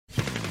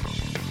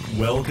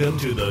Welcome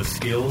to the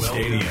Skill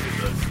Stadium,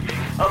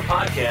 a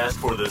podcast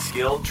for the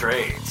skilled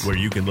trades, where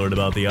you can learn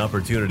about the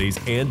opportunities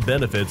and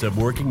benefits of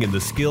working in the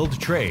skilled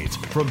trades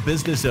from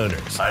business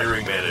owners,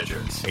 hiring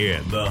managers,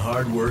 and the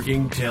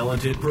hardworking,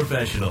 talented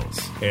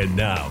professionals. And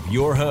now,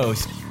 your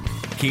host,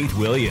 Keith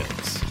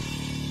Williams.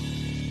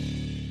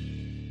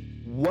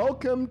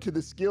 Welcome to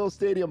the Skill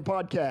Stadium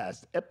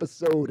podcast,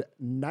 episode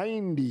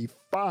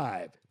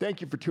 95. Thank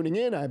you for tuning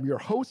in. I'm your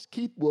host,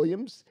 Keith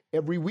Williams.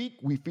 Every week,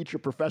 we feature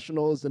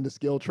professionals in the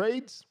skilled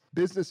trades,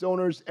 business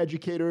owners,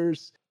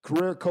 educators,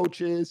 career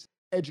coaches,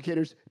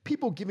 educators,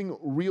 people giving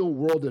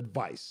real-world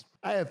advice.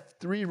 I have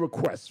 3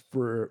 requests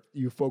for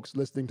you folks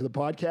listening to the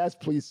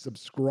podcast. Please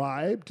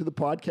subscribe to the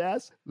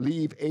podcast,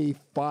 leave a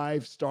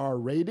 5-star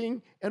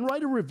rating, and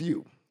write a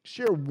review.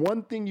 Share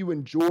one thing you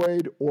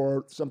enjoyed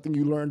or something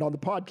you learned on the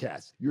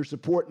podcast. Your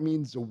support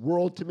means the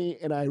world to me,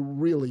 and I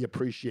really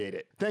appreciate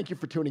it. Thank you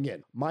for tuning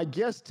in. My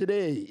guest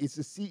today is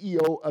the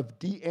CEO of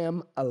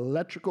DM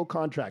Electrical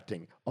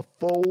Contracting, a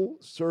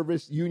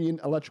full-service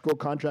union electrical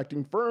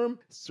contracting firm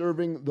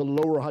serving the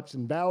Lower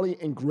Hudson Valley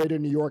and Greater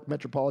New York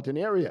metropolitan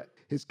area.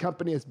 His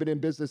company has been in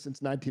business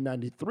since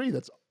 1993.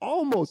 That's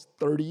almost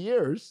 30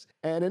 years.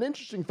 And an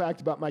interesting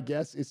fact about my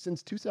guest is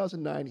since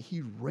 2009,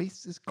 he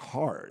races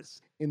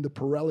cars in the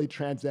Pirelli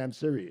Trans Am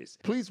Series.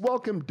 Please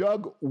welcome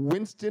Doug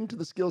Winston to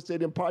the Skill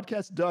Stadium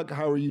podcast. Doug,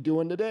 how are you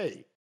doing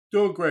today?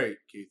 Doing great,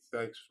 Keith.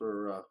 Thanks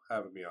for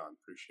having me on.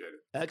 Appreciate it.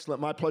 Excellent.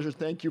 My pleasure.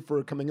 Thank you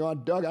for coming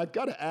on. Doug, I've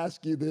got to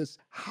ask you this.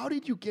 How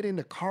did you get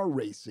into car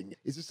racing?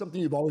 Is this something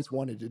you've always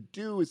wanted to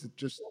do? Is it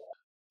just...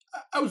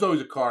 I was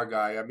always a car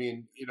guy. I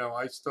mean,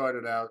 I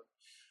started out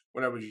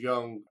when I was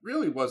young,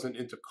 really wasn't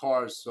into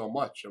cars so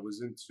much. I was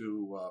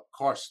into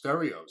car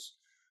stereos.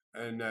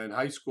 And in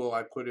high school,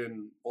 I put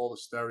in all the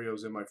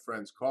stereos in my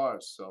friends'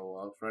 cars.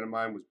 So a friend of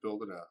mine was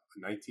building a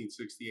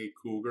 1968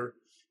 Cougar.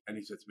 And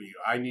he said to me,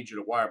 I need you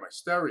to wire my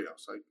stereo.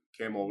 So I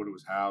came over to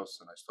his house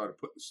and I started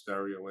putting the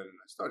stereo in and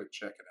I started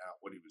checking out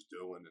what he was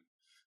doing. And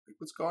like,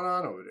 what's going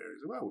on over there?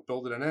 He said, well, we're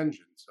building an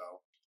engine. So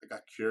I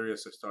got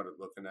curious. I started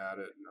looking at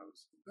it, and I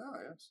was like, oh,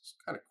 yeah, this is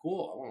kind of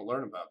cool. I want to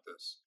learn about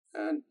this.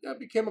 And I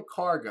became a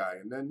car guy.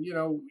 And then,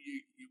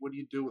 what do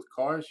you do with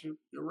cars? You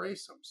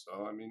race them.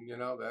 So, I mean,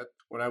 that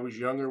when I was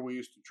younger, we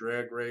used to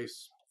drag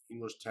race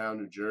Englishtown,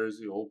 New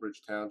Jersey, Old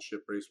Bridge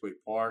Township Raceway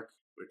Park,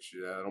 which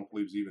I don't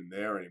believe is even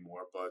there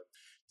anymore. But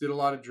did a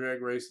lot of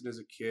drag racing as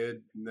a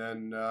kid, and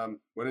then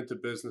went into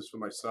business for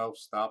myself,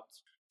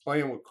 stopped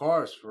playing with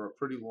cars for a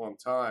pretty long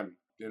time.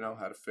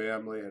 Had a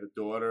family, had a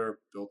daughter,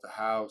 built a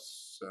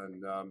house,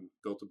 and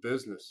built a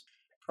business.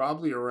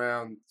 Probably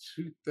around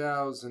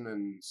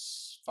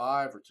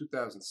 2005 or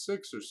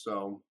 2006 or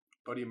so, a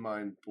buddy of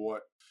mine bought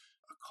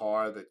a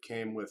car that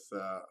came with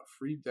a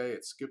free day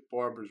at Skip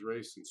Barber's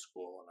Racing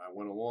School, and I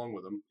went along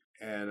with him.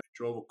 And I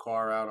drove a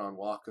car out on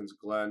Watkins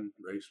Glen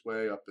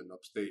Raceway up in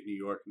upstate New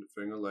York in the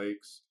Finger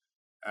Lakes,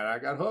 and I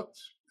got hooked.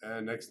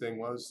 And next thing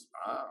was,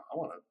 I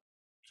want to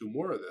do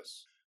more of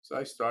this. So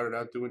I started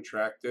out doing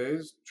track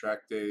days.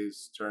 Track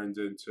days turned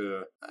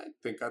into, I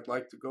think I'd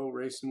like to go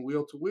racing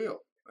wheel to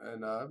wheel.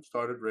 And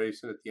started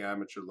racing at the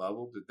amateur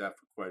level, did that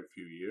for quite a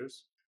few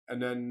years.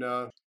 And then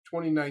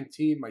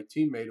 2019, my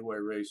teammate who I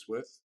race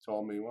with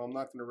told me, well, I'm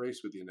not going to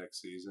race with you next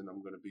season.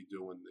 I'm going to be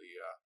doing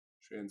the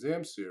Trans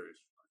Am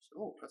Series. I said,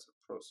 oh, that's a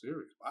pro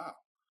series. Wow.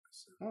 I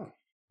said,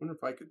 wonder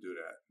if I could do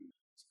that. And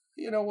I said,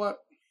 you know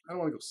what? I don't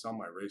want to go sell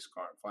my race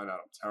car and find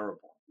out I'm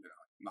terrible.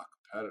 I'm not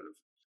competitive.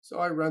 So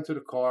I rented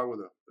a car with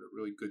a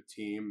really good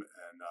team,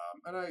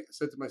 and I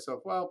said to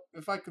myself, well,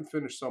 if I can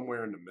finish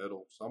somewhere in the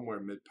middle,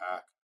 somewhere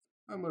mid-pack,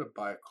 I'm going to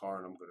buy a car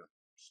and I'm going to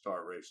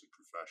start racing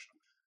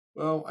professionally.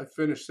 Well, I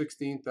finished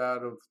 16th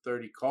out of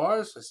 30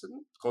 cars. I said,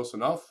 close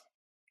enough.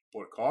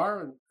 Bought a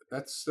car, and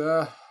that's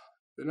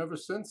been ever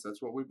since.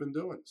 That's what we've been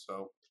doing.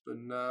 So it's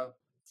been a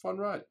fun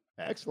ride.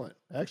 Excellent.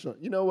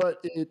 You know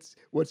what?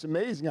 What's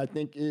amazing, I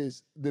think,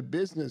 is the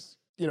business.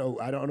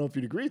 I don't know if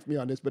you'd agree with me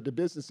on this, but the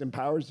business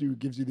empowers you,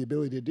 gives you the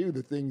ability to do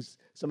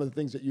some of the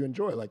things that you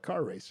enjoy, like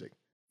car racing.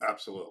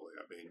 Absolutely.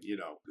 I mean,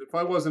 if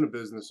I wasn't a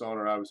business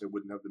owner, obviously I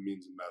wouldn't have the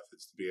means and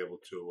methods to be able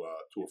to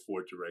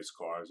afford to race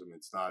cars. I mean,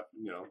 it's not,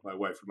 my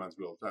wife reminds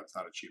me all the time, it's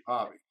not a cheap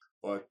hobby.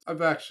 But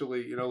I've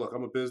actually, look,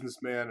 I'm a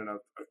businessman and I've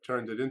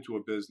turned it into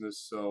a business.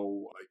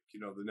 So,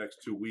 the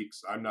next 2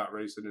 weeks, I'm not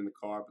racing in the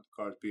car, but the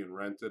car's being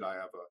rented. I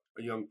have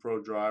a young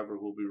pro driver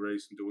who'll be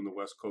racing, doing the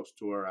West Coast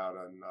Tour out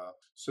on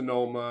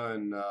Sonoma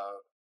and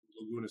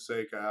Laguna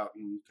Seca out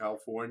in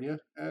California.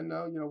 And,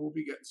 we'll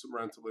be getting some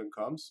rental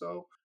income.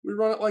 So we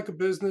run it like a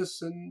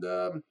business, and,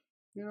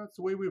 it's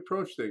the way we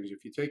approach things.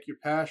 If you take your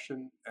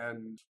passion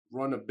and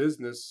run a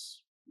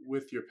business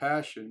with your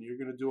passion, you're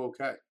going to do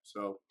okay.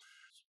 So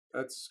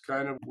that's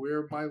kind of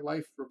where my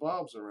life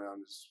revolves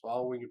around, is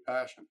following your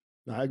passion.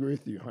 I agree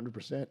with you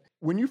 100%.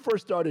 When you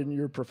first started in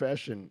your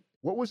profession,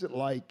 what was it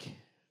like?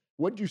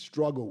 What did you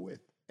struggle with?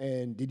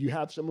 And did you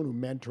have someone who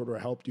mentored or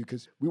helped you?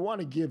 Because we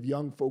want to give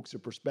young folks a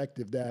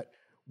perspective that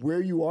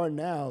where you are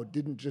now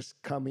didn't just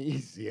come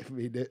easy. I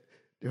mean, there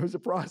was a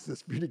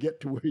process for you to get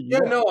to where you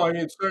are. Yeah, no, I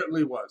mean, it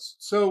certainly was.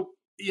 So,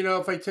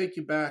 If I take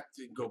you back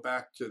to go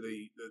back to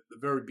the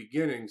very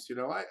beginnings,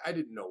 I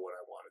didn't know what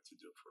I wanted to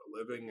do for a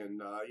living.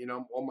 And,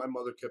 all my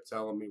mother kept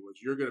telling me was,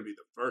 you're going to be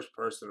the first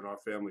person in our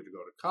family to go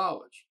to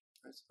college.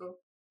 I said, oh,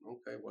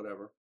 okay,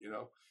 whatever,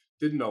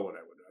 didn't know what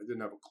I would do. I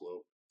didn't have a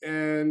clue.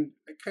 And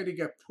I kind of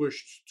got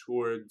pushed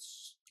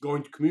towards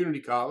going to community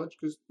college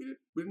because we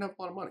didn't have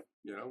a lot of money.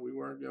 We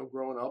weren't,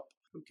 growing up.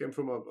 We came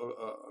from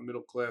a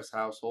middle class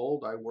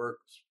household. I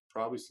worked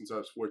probably since I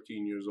was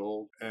 14 years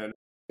old. And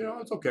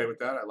it's okay with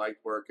that. I liked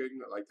working.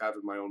 I liked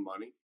having my own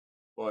money,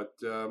 but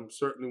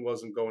certainly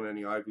wasn't going to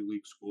any Ivy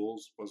League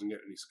schools, wasn't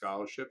getting any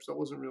scholarships. I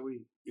wasn't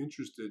really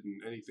interested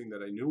in anything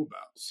that I knew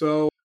about.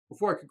 So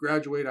before I could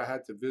graduate, I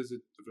had to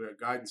visit the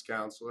guidance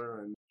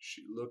counselor, and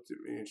she looked at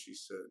me and she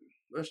said,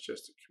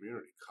 Westchester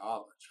Community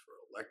College for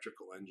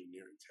Electrical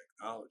Engineering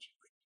Technology.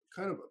 Like, what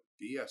kind of a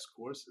BS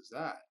course is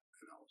that?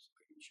 And I was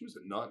like, she was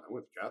a nun. I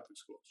went to Catholic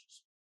school. She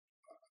said,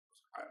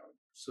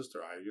 sister,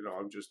 I don't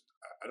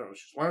know.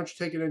 She says, why don't you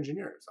take an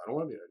engineering? I said, I don't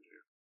want to be an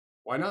engineer.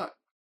 Why not?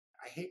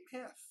 I hate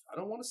math. I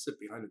don't want to sit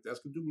behind a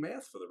desk and do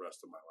math for the rest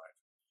of my life.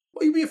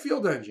 Well, you be a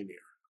field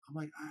engineer. I'm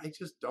like, I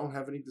just don't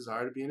have any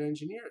desire to be an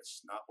engineer.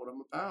 It's not what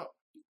I'm about.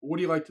 What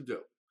do you like to do?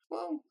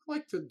 Well, I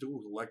like to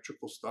do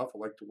electrical stuff. I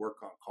like to work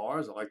on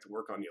cars. I like to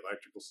work on the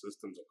electrical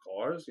systems of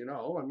cars.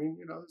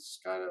 It's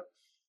kind of,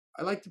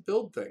 I like to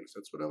build things.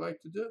 That's what I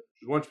like to do.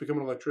 She wants to become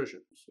an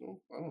electrician. So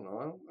I don't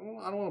know.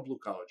 I don't want a blue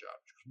collar job.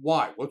 She goes,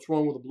 why? What's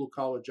wrong with a blue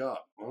collar job?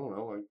 I don't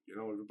know.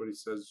 Everybody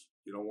says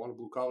you don't want a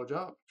blue collar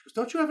job. She goes,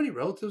 don't you have any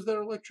relatives that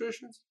are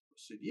electricians? I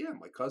said, yeah,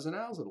 my cousin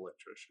Al's an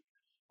electrician.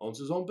 Owns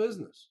his own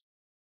business.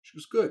 She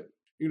goes, good.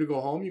 You're going to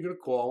go home, you're going to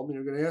call him, and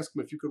you're going to ask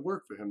him if you could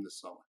work for him this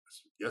summer. I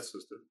said, yes,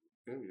 sister.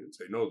 You didn't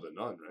say no to the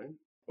nun, right?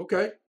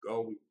 Okay.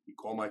 Go. We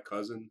call my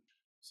cousin.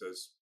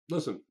 Says,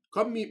 listen,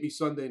 come meet me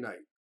Sunday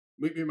night.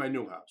 Meet me at my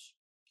new house.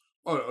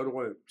 Oh, the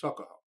one in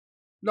Tuckahoe.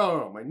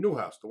 No, my new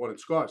house, the one in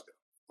Scarsdale.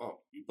 Oh,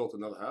 you built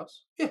another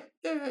house? Yeah.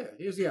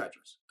 Here's the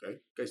address. Okay.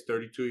 Guy's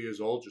 32 years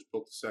old, just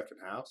built the second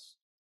house.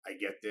 I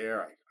get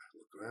there, I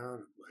look around,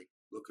 I'm like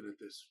looking at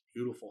this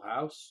beautiful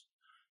house.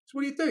 So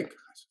what do you think?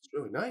 I said, it's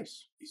really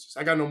nice. He says,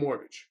 I got no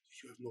mortgage.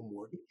 You have no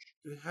mortgage?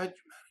 How'd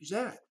you manage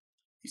that?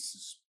 He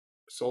says,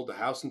 I sold the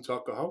house in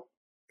Tuckahoe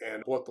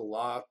and bought the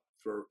lot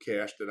for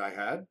cash that I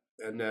had.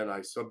 And then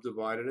I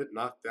subdivided it,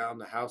 knocked down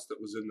the house that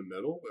was in the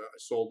middle. I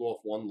sold off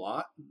one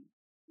lot.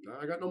 Now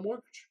I got no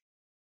mortgage.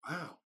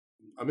 Wow.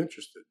 I'm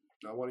interested.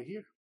 I want to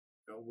hear.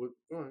 All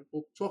right,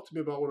 well, talk to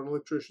me about what an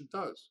electrician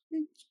does. I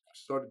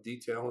started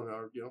detailing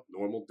our,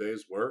 normal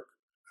day's work.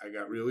 I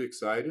got really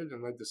excited,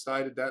 and I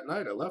decided that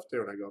night, I left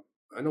there, and I go,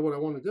 I know what I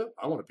want to do.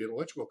 I want to be an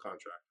electrical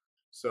contractor.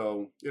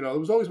 So, it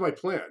was always my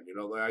plan,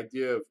 the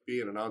idea of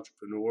being an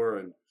entrepreneur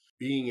and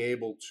being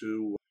able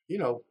to,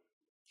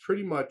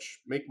 pretty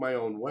much make my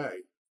own way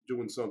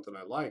doing something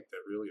I like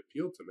that really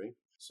appealed to me.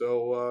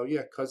 So,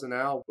 Cousin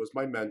Al was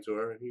my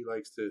mentor, and he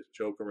likes to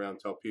joke around,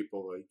 tell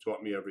people he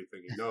taught me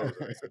everything he knows.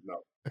 And I said, no,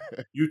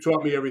 you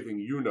taught me everything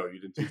you know.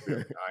 You didn't teach me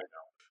everything I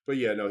know. But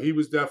yeah, no, he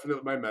was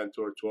definitely my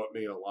mentor, taught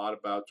me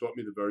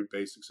the very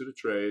basics of the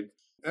trade.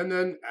 And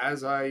then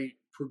as I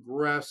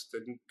progressed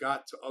and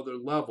got to other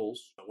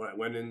levels, when I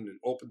went in and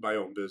opened my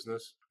own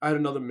business, I had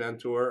another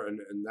mentor, and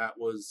that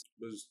was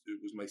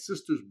my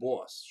sister's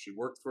boss. She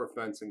worked for a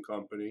fencing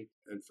company,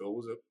 and Phil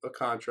was a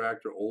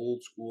contractor,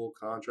 old school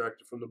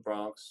contractor from the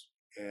Bronx.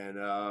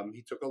 And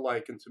he took a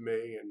liking to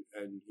me,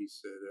 and he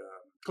said,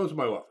 come to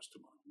my office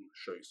tomorrow. I'm going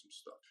to show you some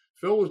stuff.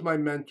 Phil was my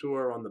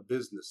mentor on the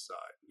business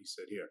side. He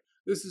said, here,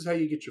 this is how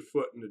you get your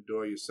foot in the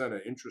door. You send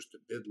an interest to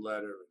bid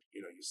letter.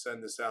 You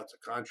send this out to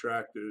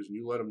contractors, and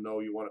you let them know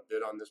you want to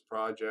bid on this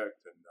project.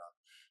 And,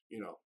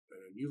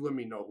 and you let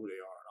me know who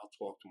they are. And I'll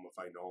talk to them if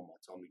I know them.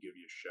 I'll tell them to give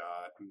you a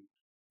shot. And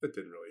that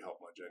didn't really help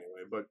much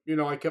anyway. But,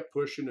 I kept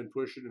pushing and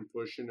pushing and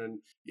pushing. And,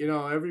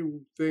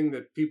 everything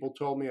that people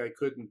told me I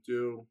couldn't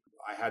do,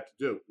 I had to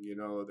do.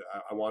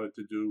 I wanted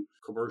to do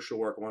commercial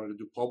work. I wanted to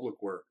do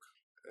public work.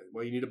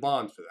 Well, you need a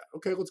bond for that.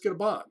 Okay, let's get a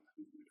bond.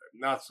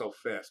 Not so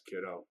fast,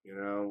 kiddo.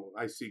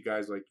 I see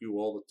guys like you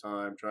all the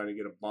time trying to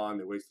get a bond.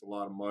 They waste a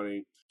lot of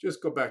money.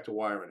 Just go back to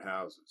wiring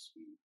houses.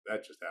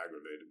 That just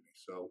aggravated me.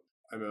 So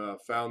I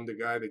found the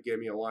guy that gave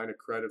me a line of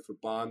credit for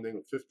bonding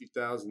of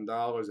 $50,000.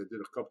 I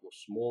did a couple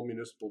of small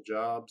municipal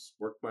jobs,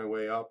 worked my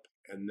way up.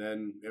 And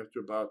then after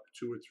about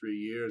 2 or 3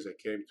 years, I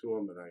came to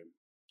him and I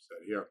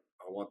said, here,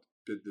 I want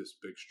to bid this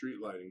big street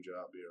lighting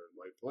job here in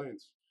White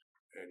Plains.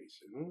 And he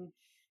said, all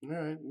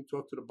right, we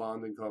talked to the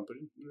bonding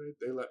company.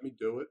 They let me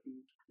do it.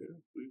 And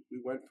we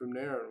went from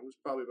there. And it was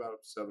probably about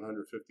a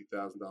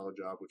 $750,000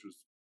 job, which was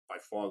by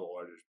far the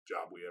largest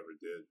job we ever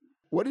did.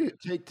 What did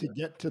it take to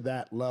get to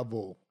that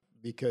level?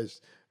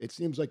 Because it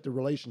seems like the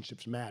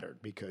relationships mattered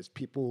because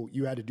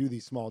you had to do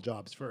these small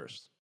jobs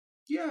first.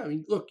 Yeah, I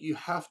mean, look, you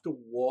have to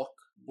walk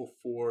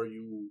before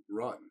you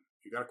run.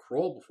 You got to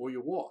crawl before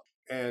you walk.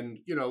 And,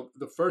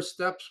 the first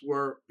steps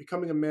were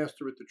becoming a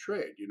master at the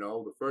trade.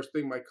 The first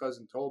thing my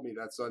cousin told me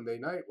that Sunday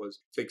night was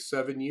take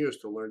 7 years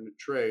to learn the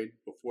trade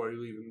before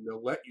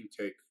they'll let you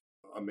take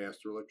a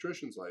master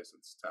electrician's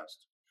license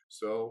test.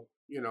 So,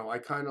 I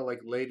kind of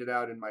like laid it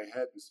out in my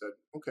head and said,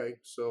 okay,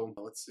 so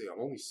let's see,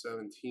 I'm only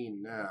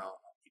 17 now,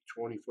 I'll be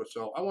 24.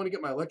 So I want to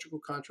get my electrical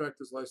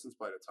contractor's license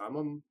by the time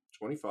I'm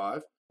 25.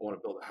 I want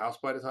to build a house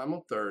by the time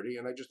I'm 30.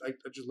 And I just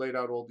laid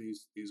out all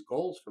these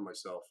goals for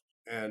myself.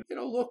 And,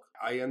 look,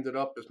 I ended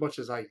up, as much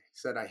as I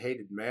said I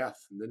hated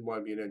math and didn't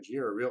want to be an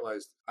engineer, I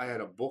realized I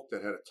had a book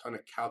that had a ton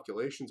of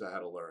calculations I had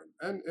to learn.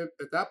 And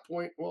at that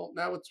point, well,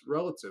 now it's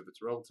relative.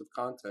 It's relative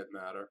content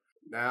matter.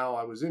 Now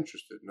I was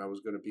interested and I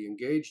was going to be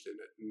engaged in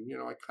it.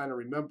 And, I kind of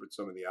remembered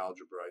some of the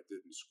algebra I did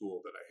in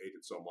school that I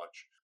hated so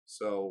much.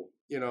 So,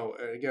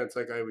 and again, it's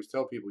like I always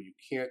tell people, you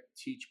can't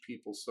teach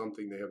people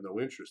something they have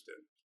no interest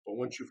in. But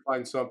once you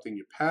find something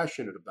you're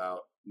passionate about,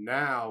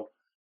 now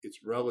it's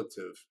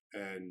relative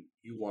and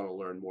you want to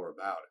learn more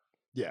about it.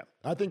 Yeah,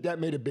 I think that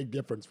made a big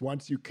difference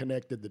once you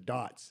connected the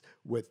dots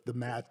with the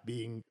math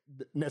being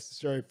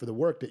necessary for the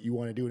work that you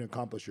want to do and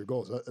accomplish your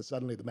goals.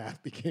 Suddenly the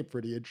math became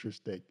pretty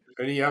interesting.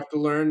 And you have to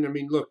learn. I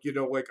mean, look,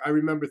 like I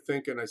remember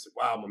thinking, I said,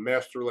 wow, I'm a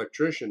master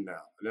electrician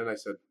now. And then I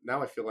said,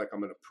 now I feel like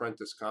I'm an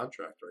apprentice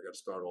contractor. I got to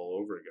start all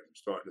over again. I'm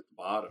starting at the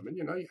bottom. And,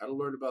 you had to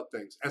learn about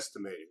things.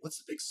 Estimating. What's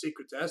the big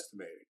secret to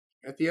estimating?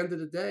 At the end of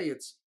the day,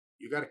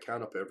 you got to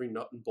count up every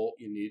nut and bolt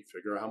you need,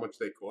 figure out how much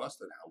they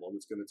cost and how long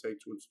it's going to take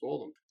to install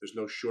them. There's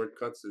no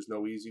shortcuts. There's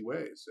no easy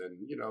ways. And,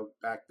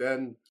 back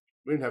then,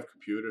 we didn't have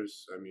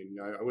computers. I mean,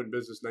 I went in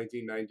business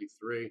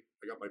 1993.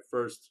 I got my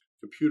first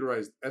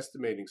computerized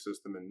estimating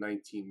system in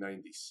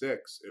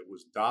 1996. It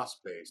was DOS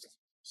based.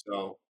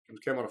 So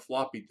it came on a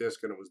floppy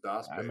disk and it was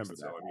DOS based. I remember that.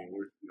 So I mean,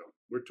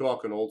 we're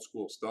talking old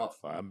school stuff.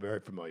 I'm very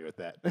familiar with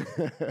that.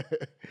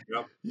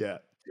 Yep. Yeah.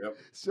 Yep.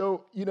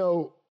 So,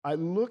 I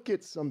look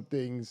at some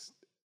things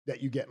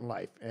that you get in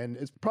life, and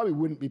it probably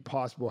wouldn't be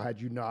possible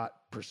had you not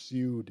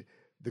pursued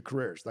the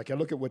careers. Like I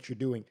look at what you're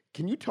doing.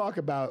 Can you talk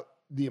about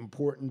the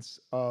importance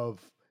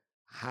of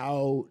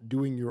how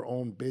doing your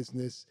own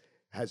business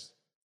has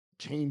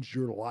changed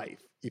your life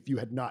if you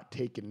had not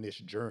taken this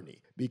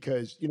journey?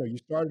 Because, you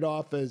started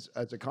off as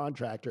a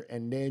contractor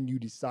and then you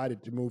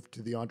decided to move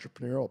to the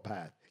entrepreneurial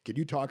path. Can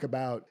you talk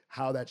about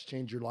how that's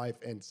changed your life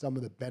and some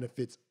of the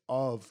benefits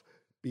of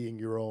being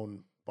your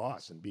own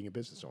boss and being a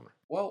business owner?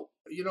 Well,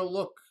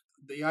 look,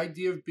 the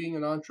idea of being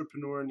an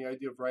entrepreneur and the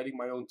idea of writing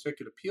my own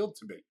ticket appealed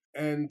to me.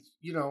 And,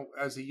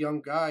 as a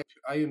young guy,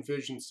 I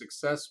envisioned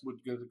success was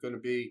going to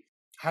be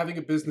having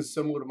a business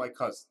similar to my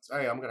cousins.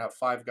 Hey, I'm going to have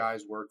 5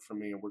 guys work for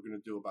me and we're going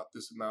to do about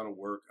this amount of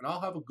work and I'll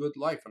have a good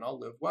life and I'll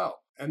live well.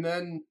 And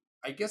then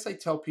I guess I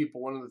tell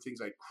people one of the things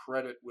I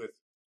credit with,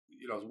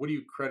 what do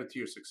you credit to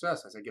your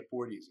success? I say, I get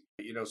bored easy.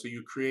 So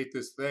you create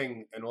this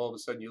thing and all of a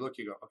sudden you look,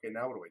 you go, okay,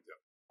 now what do I do?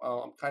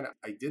 Well,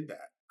 I did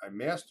that. I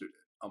mastered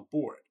it. I'm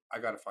bored. I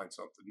got to find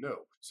something new.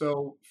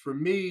 So for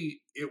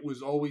me, it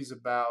was always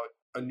about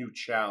a new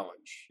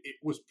challenge. It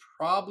was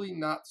probably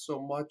not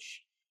so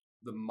much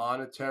the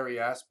monetary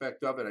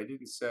aspect of it. I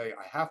didn't say,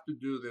 I have to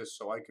do this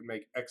so I can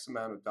make X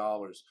amount of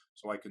dollars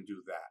so I can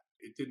do that.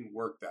 It didn't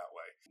work that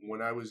way.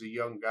 When I was a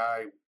young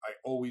guy, I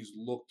always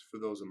looked for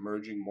those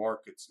emerging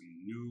markets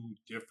and new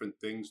different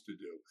things to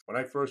do. When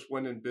I first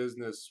went in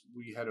business,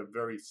 we had a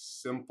very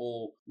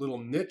simple little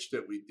niche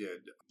that we did.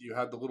 You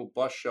had the little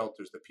bus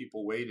shelters that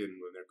people wait in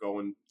when they're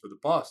going to the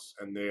bus,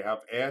 and they have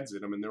ads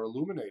in them and they're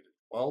illuminated.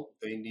 Well,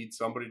 they need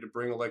somebody to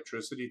bring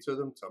electricity to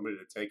them, somebody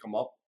to take them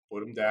up,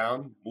 put them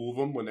down, move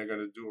them when they're going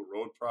to do a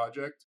road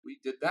project. We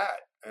did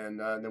that.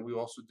 And then we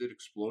also did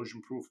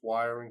explosion-proof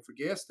wiring for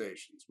gas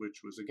stations,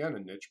 which was, again, a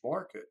niche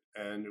market.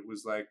 And it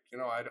was like,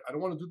 I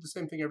don't want to do the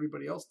same thing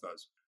everybody else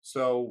does.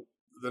 So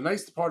the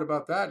nice part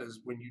about that is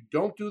when you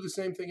don't do the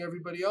same thing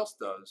everybody else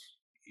does,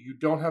 you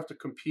don't have to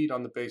compete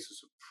on the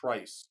basis of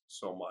price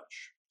so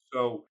much.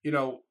 So,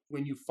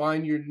 when you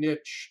find your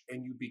niche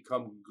and you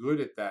become good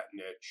at that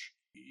niche,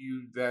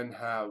 you then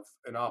have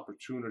an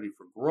opportunity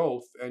for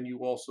growth, and you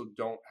also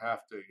don't have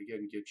to,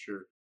 again, get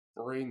your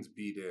brains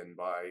beat in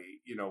by,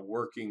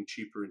 working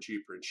cheaper and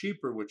cheaper and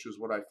cheaper, which is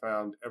what I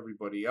found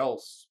everybody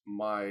else, I'm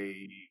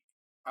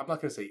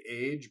not going to say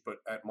age, but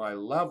at my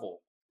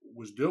level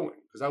was doing,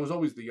 because I was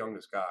always the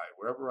youngest guy.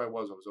 Wherever I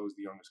was always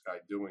the youngest guy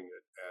doing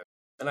it.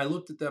 And I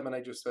looked at them and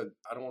I just said,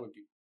 I don't want to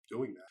be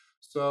doing that.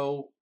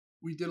 So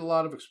we did a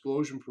lot of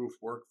explosion-proof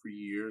work for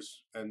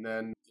years. And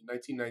then in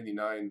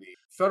 1999, the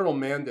federal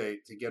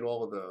mandate to get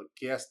all of the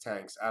gas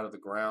tanks out of the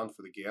ground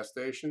for the gas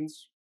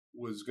stations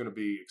was going to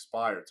be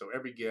expired. So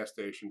every gas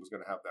station was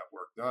going to have that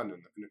work done.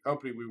 And the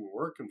company we were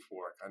working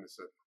for, I kind of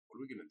said, what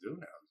are we going to do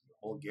now? The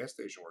whole gas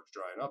station work's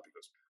drying up.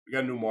 Because we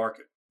got a new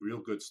market, real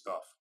good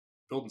stuff,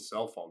 building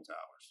cell phone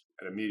towers.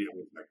 And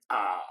immediately, like,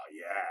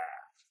 yeah,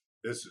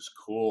 this is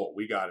cool.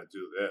 We got to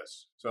do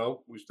this.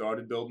 So we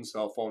started building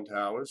cell phone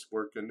towers,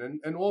 working,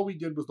 and all we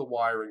did was the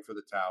wiring for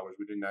the towers.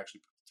 We didn't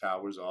actually put the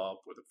towers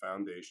up or the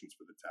foundations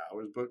for the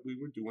towers, but we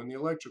were doing the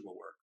electrical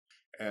work.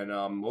 And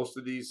most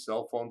of these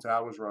cell phone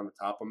towers were on the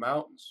top of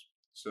mountains.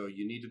 So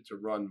you needed to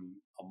run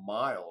a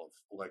mile of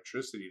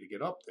electricity to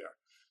get up there.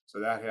 So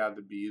that had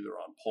to be either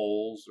on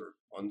poles or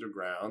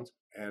underground.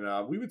 And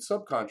we would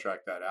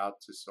subcontract that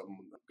out to some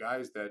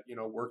guys that,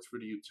 worked for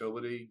the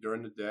utility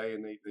during the day,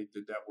 and they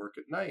did that work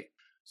at night.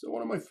 So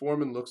one of my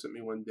foremen looks at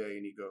me one day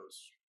and he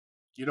goes,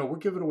 we're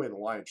giving away the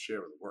lion's share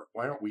of the work.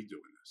 Why aren't we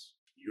doing this?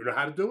 You know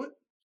how to do it?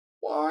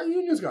 Well, our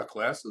union's got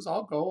classes.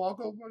 I'll go,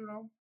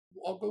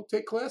 I'll go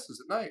take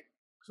classes at night.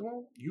 So,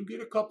 well, you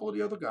get a couple of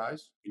the other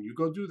guys and you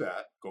go do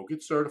that. Go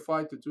get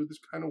certified to do this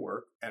kind of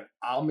work, and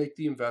I'll make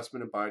the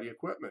investment and buy the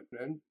equipment.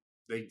 And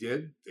they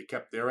did. They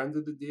kept their end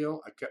of the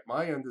deal. I kept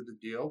my end of the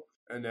deal.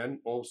 And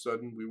then all of a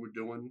sudden we were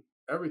doing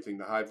everything,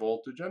 the high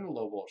voltage and the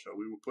low voltage. So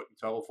we were putting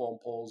telephone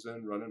poles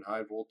in, running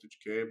high voltage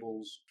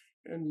cables.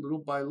 And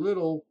little by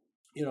little,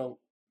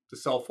 the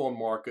cell phone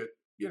market,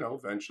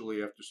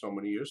 eventually after so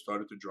many years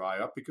started to dry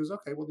up because,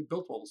 okay, well, they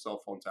built all the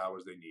cell phone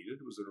towers they needed.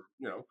 It was,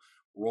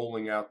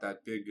 rolling out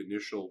that big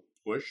initial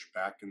push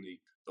back in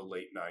the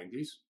late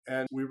 90s.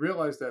 And we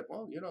realized that,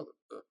 well,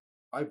 the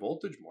high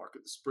voltage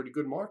market is a pretty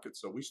good market.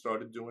 So we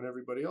started doing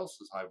everybody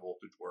else's high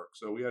voltage work.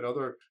 So we had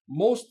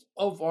most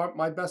of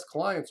my best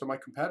clients are my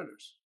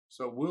competitors.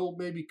 So we'll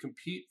maybe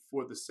compete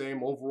for the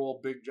same overall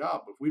big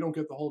job. If we don't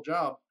get the whole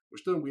job,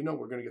 we know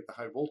we're going to get the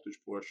high voltage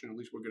portion. At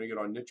least we're going to get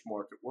our niche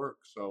market work.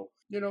 So,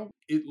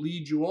 it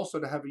leads you also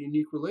to have a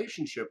unique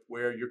relationship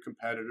where your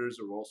competitors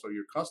are also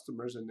your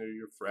customers and they're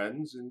your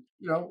friends. And,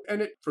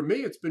 for me,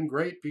 it's been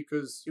great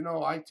because,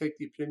 I take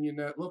the opinion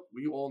that, look,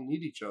 we all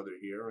need each other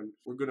here and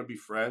we're going to be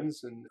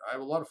friends. And I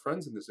have a lot of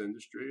friends in this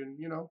industry and,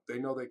 they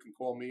know they can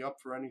call me up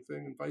for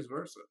anything and vice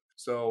versa.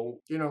 So,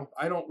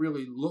 I don't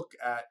really look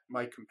at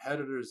my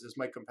competitors as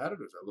my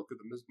competitors. I look at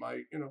them as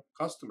my,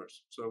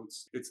 customers. So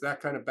it's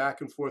that kind of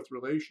back and forth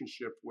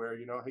relationship where,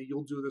 hey,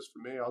 you'll do this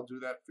for me, I'll do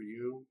that for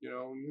you.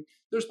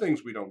 There's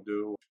things we don't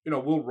do.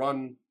 We'll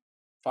run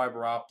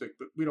fiber optic,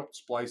 but we don't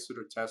splice it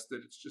or test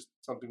it. It's just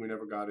something we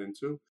never got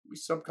into. We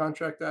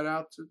subcontract that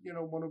out to,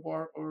 one of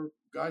our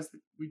guys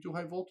that we do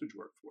high voltage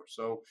work for.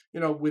 So,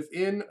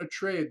 within a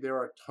trade, there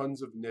are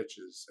tons of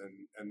niches,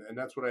 and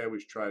that's what I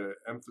always try to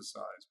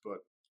emphasize. But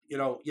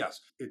yes,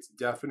 it's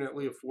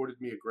definitely afforded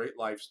me a great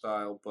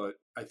lifestyle, but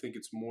I think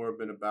it's more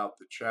been about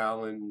the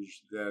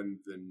challenge than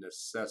the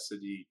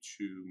necessity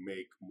to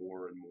make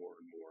more and more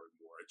and more and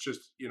more. It's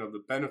just,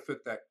 the benefit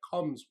that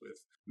comes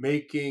with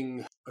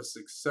making a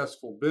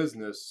successful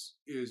business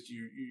is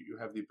you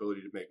have the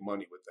ability to make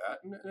money with that.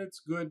 And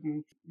it's good.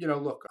 And,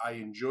 look, I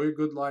enjoy a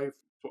good life.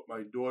 Put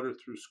my daughter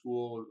through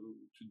school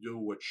to do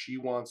what she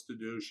wants to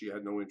do. She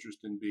had no interest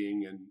in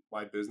being in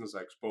my business.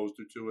 I exposed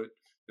her to it.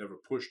 Never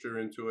pushed her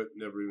into it,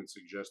 never even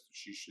suggested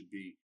she should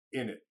be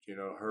in it.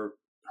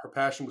 Her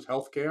passion was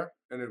healthcare,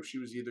 and if she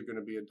was either going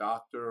to be a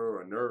doctor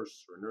or a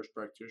nurse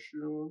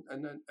practitioner,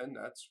 and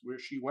that's where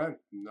she went.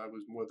 And I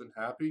was more than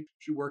happy.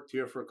 She worked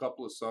here for a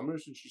couple of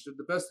summers, and she said,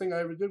 the best thing I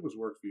ever did was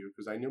work for you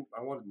because I knew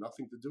I wanted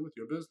nothing to do with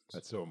your business.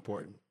 That's so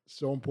important.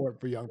 So important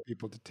for young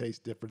people to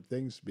taste different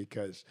things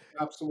because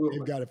absolutely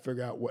they've got to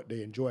figure out what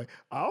they enjoy.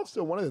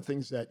 Also, one of the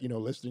things that,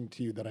 listening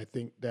to you that I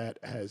think that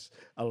has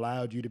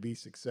allowed you to be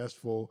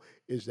successful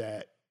is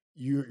that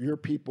your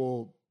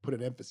people put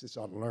an emphasis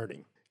on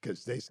learning.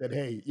 Because they said,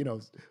 hey,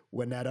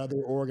 when that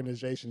other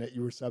organization that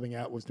you were subbing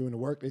out was doing the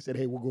work, they said,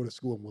 hey, we'll go to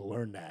school and we'll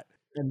learn that.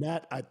 And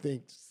that, I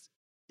think,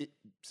 it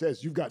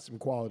says you've got some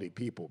quality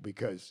people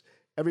because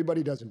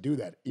everybody doesn't do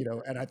that,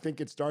 and I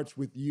think it starts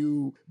with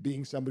you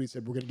being somebody who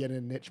said, we're going to get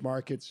in niche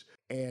markets.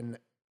 And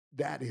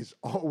that is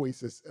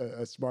always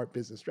a smart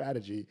business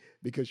strategy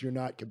because you're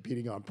not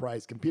competing on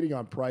price. Competing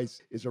on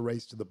price is a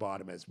race to the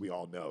bottom, as we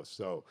all know.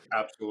 So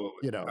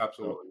absolutely,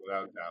 absolutely,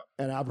 without a doubt.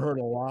 And I've heard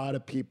a lot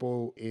of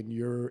people in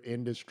your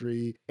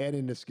industry and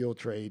in the skilled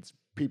trades,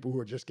 people who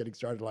are just getting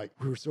started, like,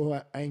 we were so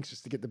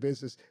anxious to get the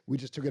business, we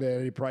just took it at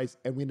any price,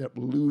 and we ended up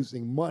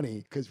losing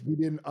money because we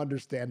didn't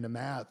understand the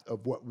math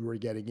of what we were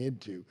getting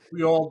into.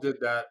 We all did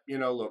that.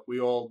 Look, we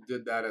all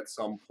did that at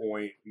some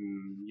point,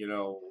 and,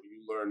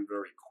 you learn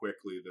very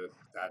quickly that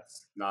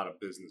that's not a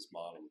business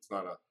model. It's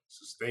not a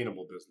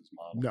sustainable business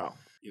model.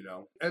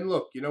 No. And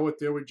look, you know what?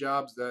 There were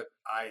jobs that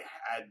I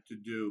had to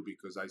do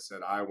because I said,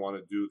 I want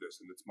to do this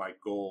and it's my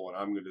goal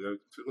and I'm going to do it.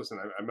 Listen,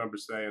 I remember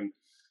saying,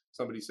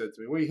 somebody said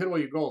to me, well, you hit all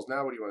your goals.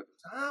 Now what do you want to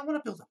do? I want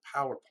to build a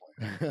power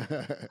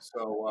plant.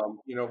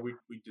 So,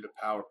 we did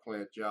a power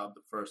plant job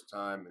the first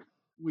time and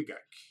we got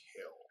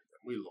killed.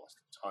 And we lost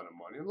a ton of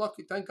money. And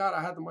lucky, thank God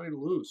I had the money to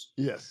lose.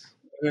 Yes.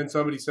 And then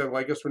somebody said,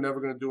 well, I guess we're never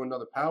going to do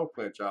another power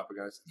plant job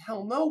again. I said,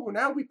 hell no.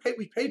 Now we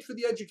paid for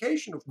the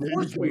education. Of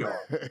course we are.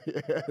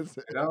 Yes.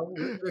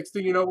 Next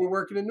thing you know, we're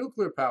working in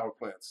nuclear power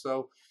plants.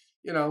 So,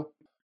 I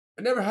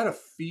never had a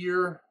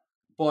fear,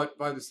 but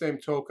by the same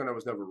token, I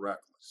was never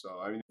reckless. So,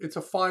 I mean, it's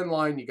a fine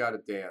line you got to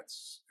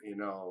dance.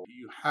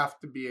 You have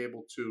to be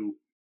able to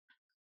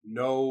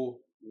know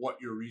what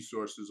your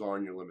resources are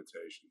and your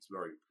limitations.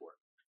 Very important.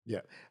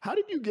 Yeah. How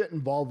did you get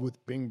involved with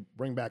Bring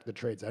Back the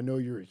Trades? I know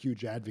you're a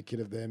huge advocate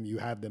of them. You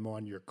have them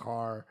on your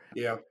car.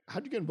 Yeah.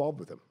 How'd you get involved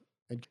with them?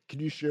 And can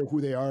you share who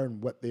they are and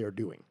what they are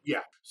doing?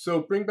 Yeah. So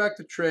Bring Back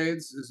the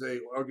Trades is a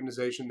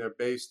organization.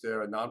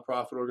 They're a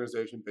nonprofit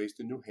organization based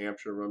in New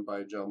Hampshire, run by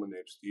a gentleman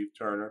named Steve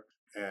Turner.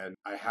 And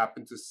I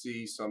happened to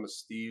see some of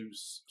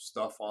Steve's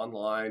stuff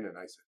online, and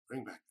I said,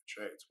 Bring Back the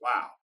Trades.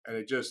 Wow. And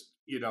it just,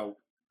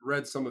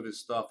 read some of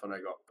his stuff, and I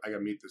go, I got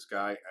to meet this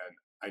guy, and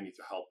I need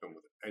to help him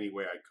with it any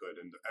way I could.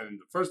 And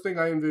the first thing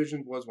I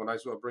envisioned was, when I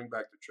saw Bring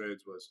Back the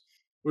Trades, was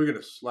we're going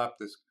to slap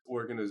this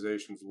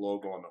organization's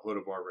logo on the hood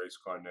of our race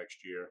car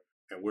next year,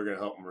 and we're going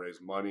to help them raise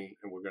money,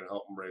 and we're going to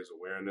help them raise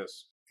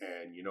awareness.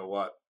 And you know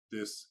what?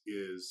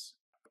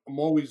 I'm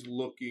always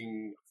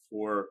looking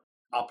for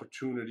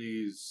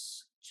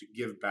opportunities to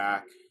give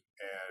back.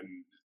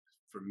 And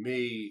for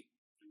me,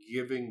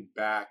 giving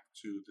back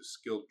to the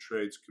skilled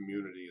trades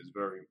community is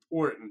very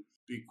important,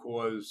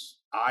 because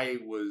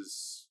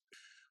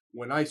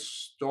when I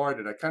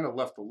started, I kind of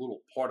left a little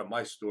part of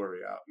my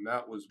story out. And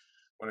that was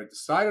when I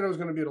decided I was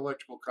going to be an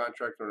electrical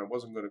contractor and I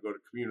wasn't going to go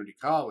to community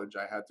college.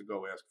 I had to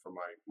go ask for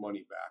my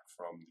money back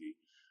from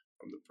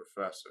the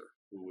professor,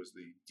 who was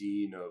the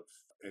dean of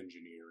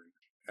engineering.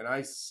 And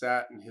I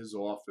sat in his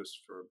office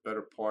for a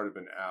better part of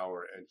an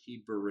hour, and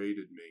he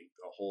berated me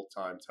the whole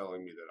time,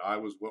 telling me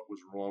that what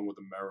was wrong with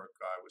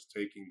America. I was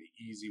taking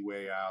the easy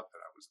way out, that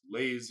I was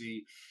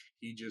lazy.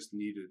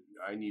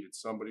 I needed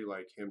somebody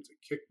like him to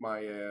kick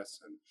my ass,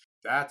 and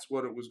that's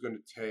what it was going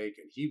to take,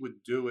 and he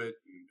would do it,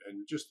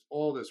 and just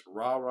all this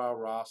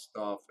rah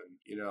stuff.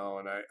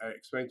 And I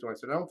explained to him, I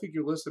said, I don't think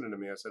you're listening to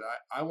me. I said,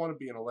 I want to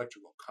be an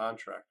electrical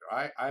contractor.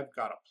 I've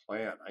got a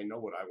plan. I know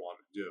what I want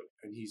to do.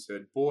 And he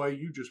said, boy,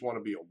 you just want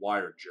to be a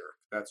wire jerk.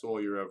 That's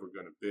all you're ever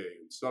going to be.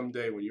 And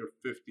someday when you're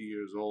 50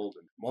 years old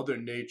and Mother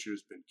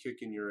Nature's been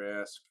kicking your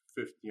ass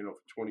for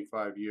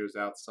 25 years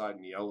outside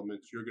in the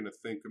elements, you're going to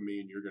think of me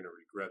and you're going to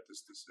regret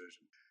this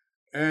decision.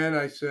 And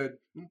I said,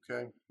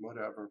 okay,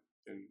 whatever.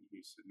 And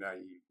he said, now,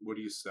 what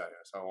do you say?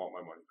 I said, I want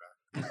my money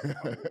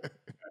back.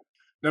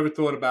 Never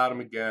thought about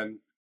him again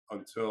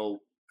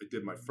until I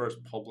did my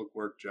first public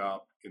work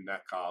job in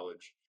that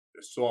college.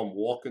 I saw him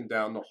walking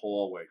down the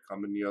hallway,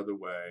 coming the other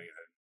way.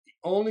 And the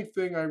only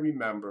thing I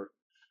remember,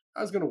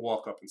 I was going to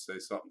walk up and say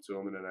something to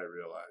him, and then I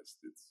realized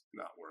it's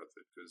not worth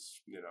it,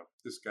 because,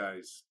 this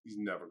he's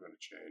never going to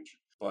change.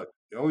 But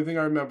the only thing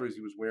I remember is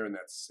he was wearing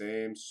that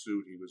same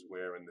suit he was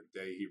wearing the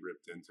day he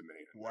ripped into me.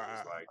 And wow. It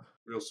was like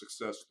real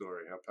success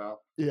story, huh,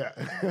 pal? Yeah.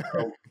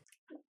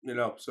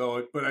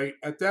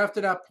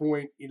 After that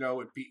point,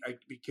 it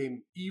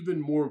became even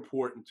more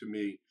important to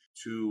me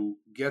to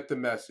get the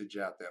message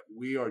out that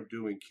we are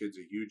doing kids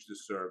a huge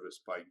disservice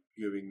by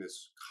giving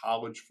this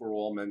college for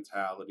all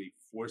mentality,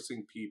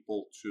 forcing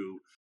people to,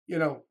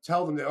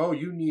 tell them that, oh,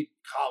 you need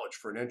college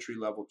for an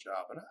entry-level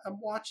job. And I'm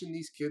watching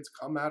these kids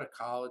come out of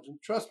college,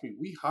 and trust me,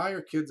 we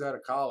hire kids out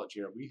of college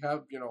here. We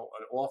have, an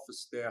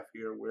office staff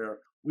here where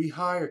we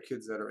hire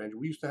kids that are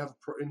we used to have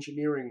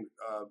engineering.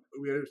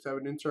 We used to have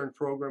an intern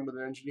program with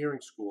an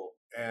engineering school.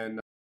 And,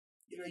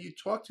 you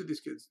talk to these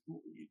kids. Do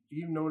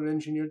you know what an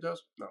engineer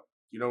does? No.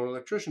 You know what an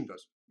electrician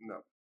does? No.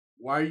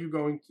 Why are you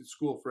going to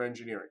school for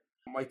engineering?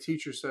 My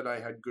teacher said I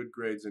had good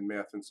grades in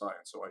math and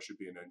science, so I should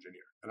be an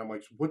engineer. And I'm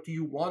like, what do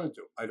you want to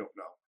do? I don't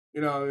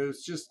know. It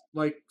was just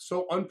like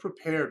so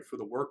unprepared for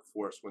the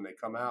workforce when they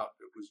come out.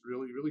 It was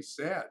really, really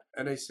sad.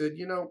 And I said,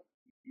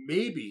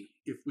 maybe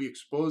if we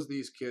expose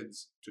these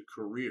kids to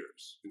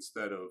careers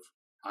instead of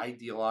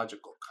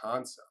ideological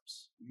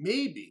concepts,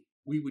 maybe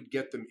we would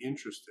get them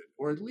interested,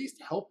 or at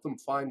least help them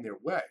find their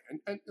way.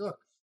 And look,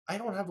 I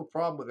don't have a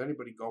problem with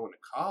anybody going to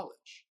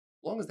college,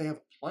 as long as they have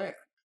a plan.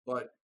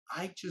 But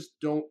I just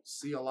don't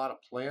see a lot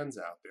of plans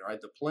out there.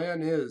 The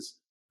plan is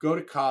go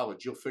to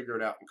college. You'll figure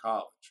it out in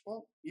college.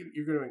 Well,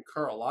 you're going to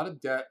incur a lot of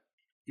debt.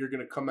 You're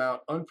going to come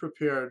out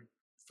unprepared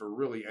for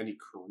really any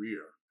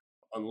career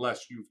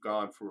unless you've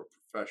gone for a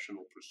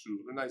professional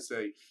pursuit. And I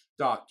say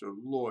doctor,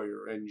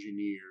 lawyer,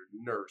 engineer,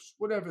 nurse,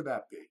 whatever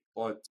that be.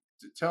 But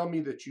to tell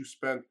me that you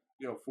spent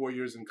 4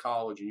 years in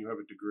college and you have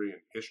a degree in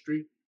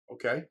history,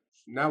 okay,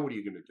 so now what are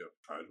you going to do?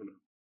 I don't know.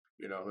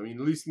 At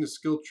least in the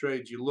skilled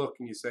trades, you look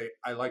and you say,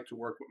 I like to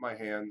work with my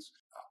hands.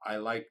 I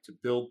like to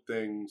build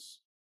things.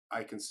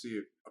 I can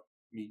see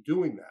me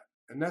doing that.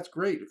 And that's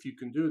great if you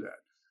can do that.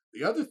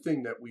 The other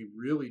thing that we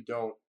really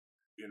don't,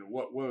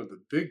 one of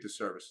the big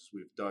disservices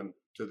we've done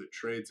to the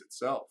trades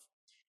itself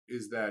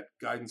is that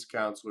guidance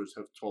counselors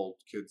have told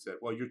kids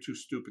that, well, you're too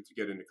stupid to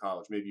get into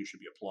college. Maybe you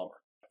should be a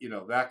plumber.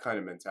 That kind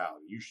of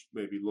mentality. You should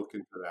maybe look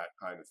into that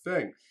kind of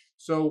thing.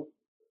 So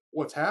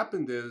what's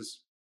happened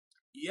is,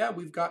 yeah,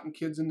 we've gotten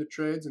kids in the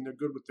trades and they're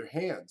good with their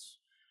hands.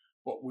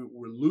 What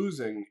we're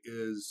losing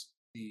is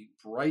the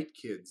bright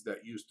kids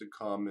that used to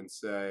come and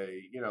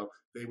say,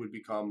 they would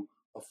become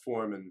a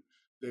foreman,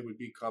 they would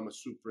become a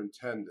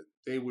superintendent,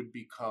 they would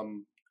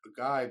become a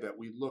guy that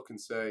we look and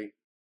say,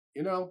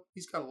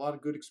 he's got a lot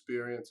of good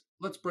experience.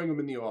 Let's bring him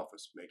in the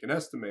office, make an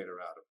estimator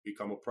out of him,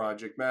 become a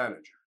project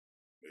manager,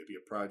 maybe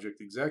a project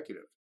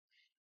executive.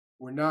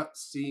 We're not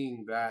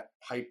seeing that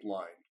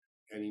pipeline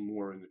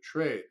anymore in the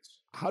trades.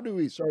 How do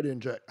we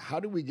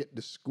get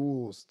the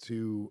schools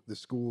and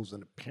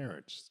the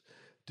parents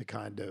to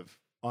kind of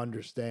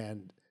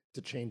understand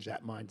to change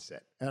that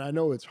mindset? And I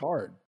know it's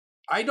hard.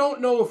 I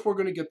don't know if we're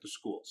going to get the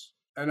schools,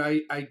 and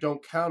I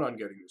don't count on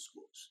getting the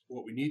schools.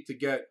 What we need to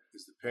get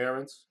is the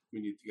parents.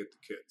 We need to get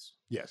the kids.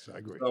 Yes, I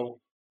agree. So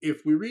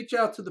if we reach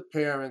out to the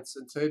parents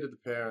and say to the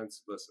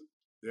parents, listen,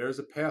 there's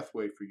a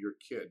pathway for your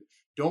kid.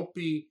 Don't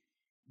be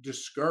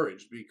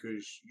discouraged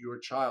because your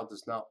child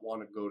does not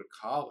want to go to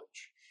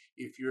college.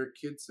 If your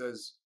kid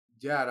says,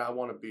 Dad, I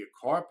want to be a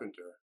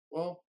carpenter,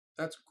 well,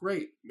 that's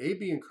great.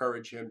 Maybe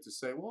encourage him to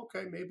say, well,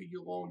 okay, maybe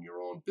you'll own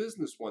your own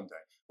business one day.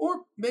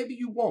 Or maybe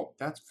you won't.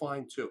 That's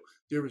fine too.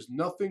 There is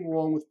nothing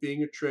wrong with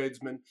being a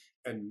tradesman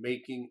and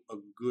making a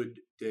good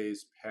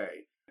day's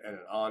pay and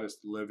an honest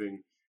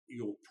living.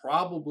 You'll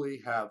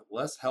probably have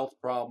less health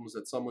problems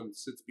than someone that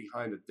sits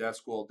behind a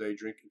desk all day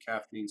drinking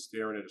caffeine,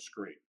 staring at a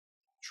screen.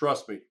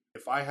 Trust me,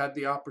 if I had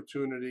the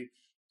opportunity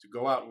to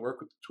go out and work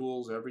with the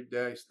tools every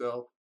day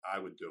still, I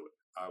would do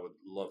it. I would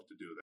love to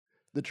do that.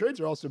 The trades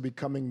are also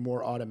becoming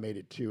more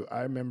automated too.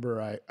 I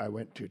remember I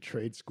went to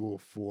trade school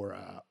for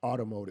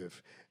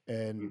automotive,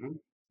 and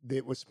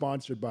it was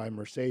sponsored by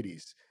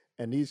Mercedes.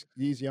 And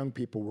these young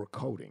people were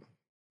coding.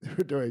 They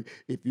were doing.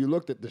 If you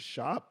looked at the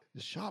shop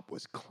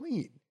was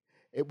clean.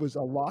 It was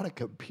a lot of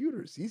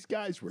computers. These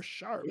guys were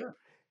sharp,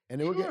 and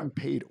they were getting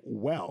paid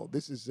well.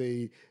 This is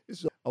a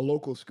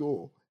local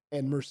school,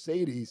 and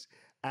Mercedes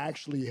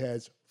actually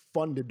has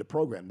funded the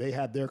program. They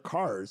have their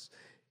cars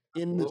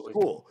in the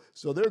school.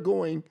 So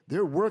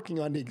they're working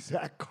on the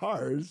exact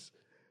cars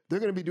they're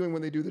going to be doing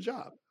when they do the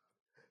job.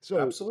 So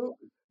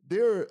absolutely,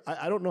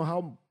 I don't know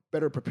how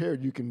better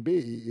prepared you can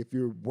be if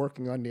you're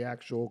working on the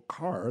actual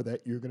car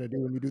that you're going to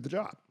do when you do the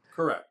job.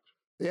 Correct.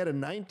 They had a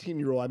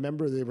 19-year-old. I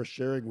remember they were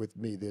sharing with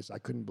me this. I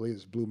couldn't believe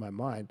this, blew my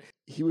mind.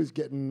 He was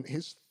getting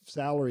his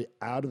salary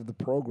out of the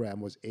program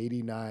was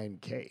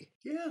 $89K.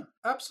 Yeah,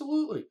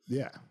 absolutely.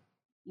 Yeah.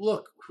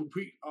 Look,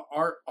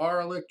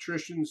 our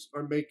electricians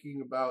are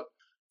making about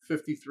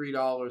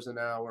 $53 an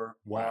hour.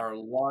 Wow. Our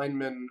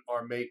linemen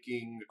are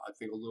making, I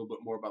think, a little bit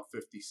more, about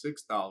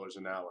 $56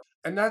 an hour.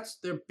 And that's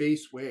their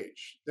base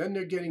wage. Then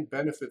they're getting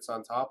benefits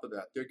on top of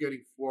that. They're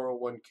getting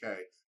 401k,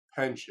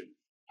 pension,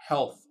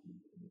 health,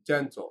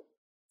 dental,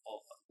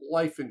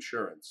 life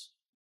insurance,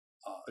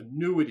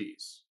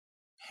 annuities,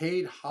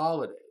 paid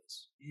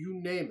holidays, you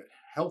name it,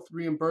 health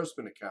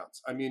reimbursement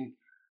accounts. I mean,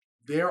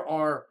 these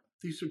are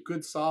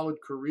good, solid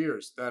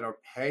careers that are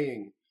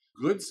paying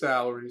good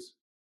salaries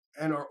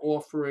and are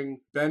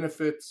offering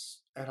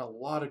benefits and a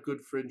lot of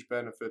good fringe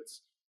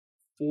benefits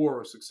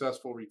for a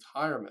successful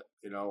retirement,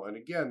 And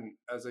again,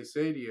 as I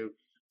say to you,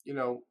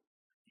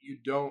 you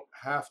don't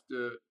have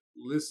to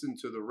listen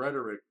to the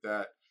rhetoric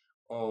that,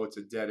 oh, it's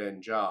a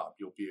dead-end job.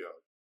 You'll be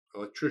an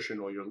electrician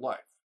all your life.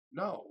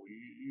 No,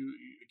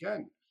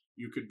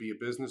 you could be a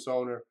business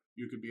owner.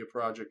 You could be a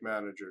project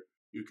manager.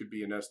 You could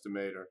be an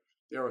estimator.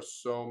 There are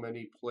so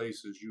many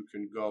places you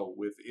can go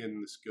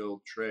within the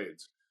skilled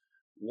trades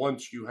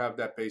once you have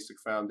that basic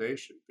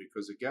foundation,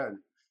 because again,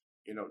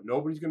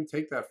 nobody's going to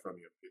take that from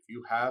you. If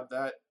you have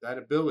that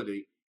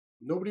ability,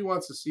 nobody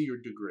wants to see your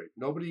degree.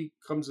 Nobody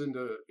comes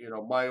into,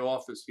 my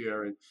office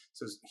here and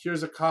says,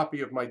 here's a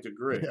copy of my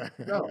degree.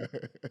 No,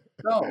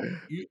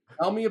 you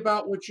tell me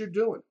about what you're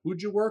doing.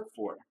 Who'd you work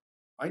for?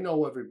 I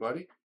know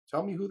everybody.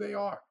 Tell me who they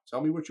are.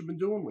 Tell me what you've been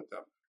doing with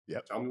them.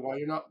 Yep. Tell me why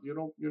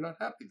you're not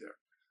happy there.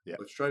 Yeah.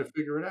 Let's try to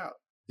figure it out.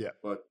 Yeah.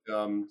 But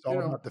it's all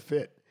about the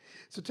fit.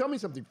 So tell me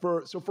something.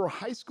 For a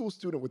high school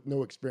student with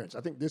no experience,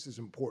 I think this is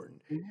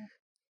important. Mm-hmm.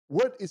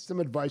 What is some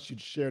advice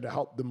you'd share to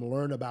help them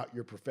learn about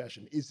your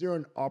profession? Is there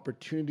an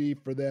opportunity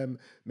for them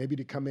maybe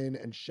to come in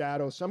and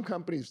shadow? Some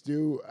companies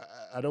do.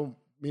 I don't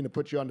mean to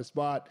put you on the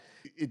spot.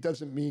 It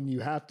doesn't mean you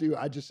have to.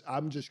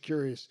 I'm just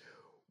curious.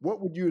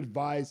 What would you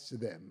advise to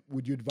them?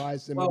 Would you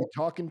advise them maybe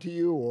talking to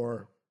you,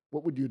 or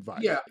what would you advise?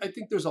 Yeah, I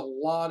think there's a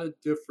lot of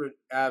different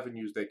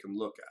avenues they can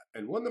look at.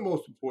 And one of the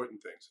most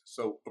important things,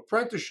 so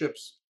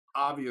apprenticeships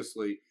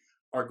obviously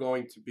are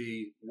going to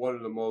be one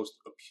of the most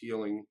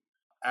appealing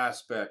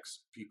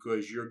aspects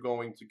because you're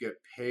going to get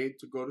paid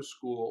to go to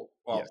school.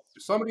 Well, yes.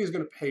 Somebody is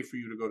going to pay for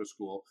you to go to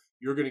school.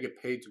 You're going to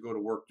get paid to go to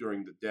work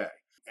during the day.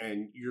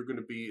 And you're going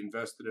to be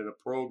invested in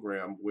a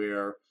program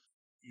where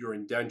you're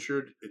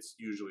indentured. It's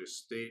usually a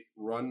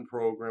state-run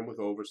program with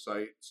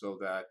oversight so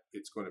that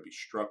it's going to be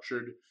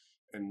structured.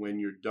 And when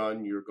you're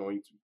done, you're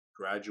going to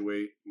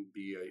graduate and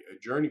be a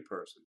journey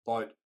person.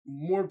 But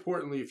more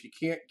importantly, if you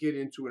can't get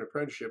into an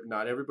apprenticeship,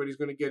 not everybody's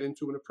going to get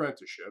into an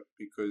apprenticeship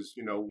because,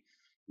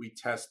 we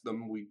test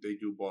them. They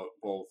do both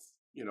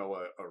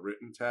a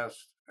written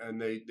test and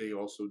they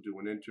also do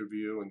an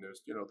interview. And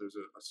there's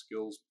a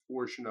skills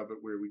portion of it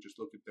where we just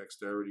look at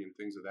dexterity and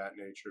things of that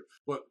nature.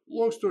 But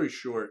long story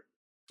short,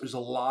 there's a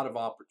lot of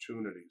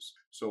opportunities.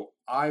 So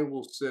I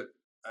will sit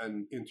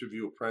and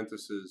interview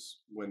apprentices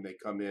when they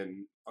come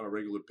in on a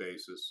regular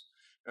basis.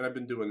 And I've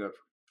been doing that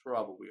for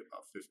probably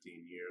about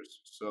 15 years.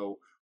 So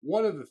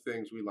one of the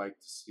things we like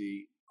to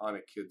see on a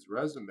kid's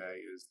resume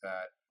is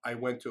that I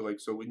went to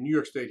so in New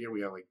York State here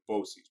we have like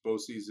BOCES.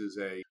 BOCES is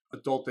a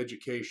adult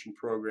education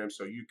program,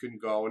 so you can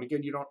go, and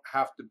again, you don't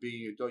have to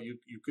be adult. You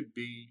could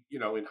be,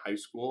 in high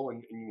school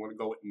and you want to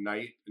go at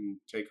night and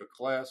take a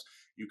class.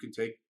 You can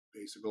take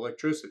basic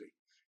electricity,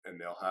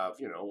 and they'll have,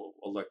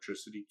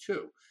 electricity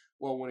too.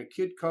 Well, when a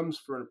kid comes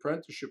for an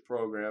apprenticeship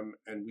program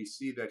and we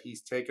see that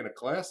he's taken a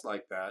class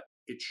like that,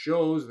 it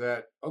shows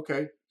that,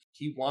 okay,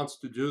 he wants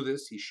to do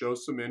this. He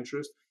shows some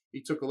interest.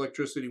 He took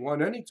electricity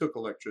 1 and he took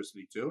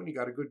electricity 2 and he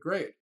got a good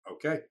grade.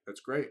 Okay,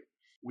 that's great.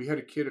 We had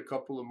a kid a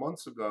couple of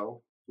months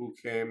ago who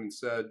came and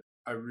said,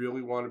 I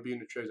really want to be in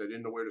the trades. I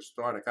didn't know where to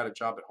start. I got a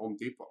job at Home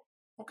Depot.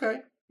 Okay,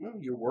 well,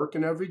 you're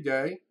working every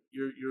day.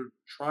 You're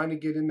trying to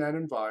get in that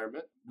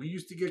environment. We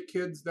used to get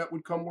kids that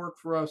would come work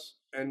for us,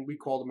 and we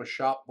called them a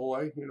shop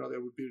boy. They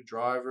would be a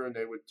driver, and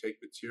they would take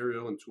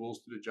material and tools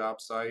to the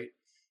job site.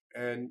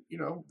 And,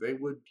 they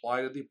would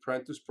apply to the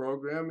apprentice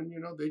program, and,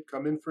 they'd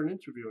come in for an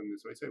interview. And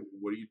so I'd say,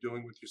 what are you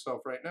doing with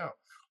yourself right now?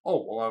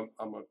 Oh, well,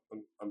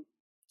 I'm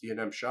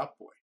D&M shop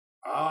boy.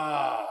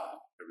 Ah,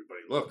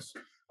 everybody looks.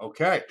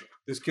 Okay,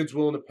 this kid's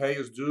willing to pay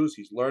his dues.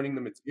 He's learning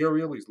the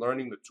material. He's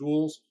learning the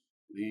tools.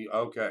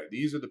 Okay,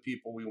 these are the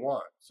people we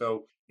want.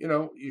 So,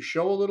 you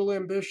show a little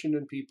ambition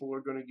and people are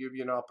going to give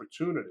you an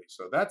opportunity.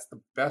 So that's the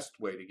best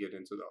way to get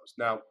into those.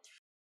 Now,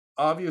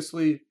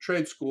 obviously,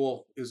 trade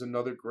school is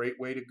another great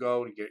way to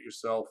go to get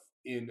yourself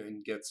in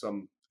and get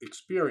some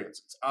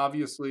experience. It's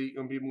obviously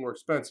going to be more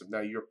expensive.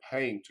 Now, you're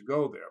paying to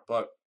go there.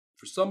 But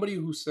for somebody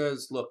who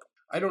says, look,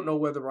 I don't know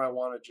whether I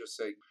want to just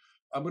say,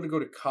 I'm going to go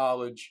to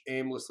college,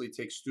 aimlessly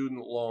take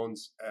student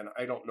loans, and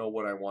I don't know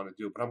what I want to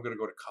do, but I'm going to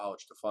go to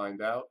college to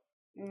find out.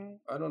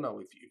 I don't know.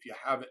 If you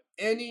have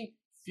any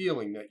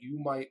feeling that you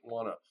might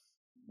want to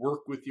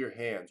work with your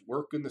hands,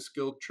 work in the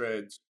skilled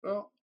trades,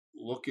 well,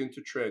 look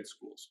into trade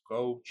schools.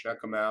 Go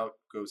check them out.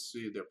 Go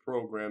see their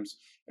programs.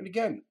 And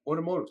again,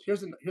 automotive.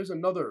 Here's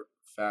another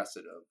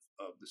facet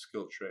of the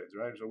skilled trades,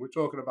 right? So we're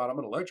talking about, I'm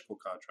an electrical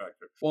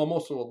contractor. Well, I'm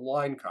also a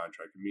line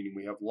contractor, meaning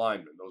we have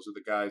linemen. Those are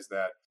the guys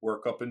that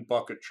work up in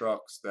bucket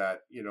trucks that,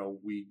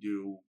 we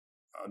do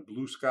on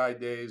blue sky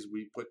days.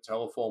 We put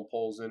telephone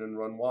poles in and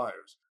run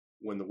wires.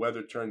 When the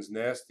weather turns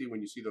nasty,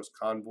 when you see those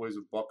convoys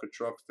of bucket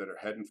trucks that are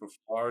heading for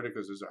Florida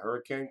because there's a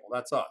hurricane, well,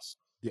 that's us.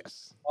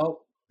 Yes.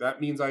 Well,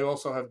 that means I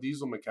also have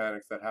diesel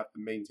mechanics that have to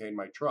maintain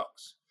my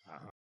trucks.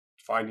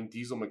 Finding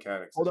diesel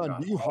mechanics. Hold on.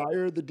 Do you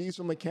hire the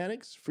diesel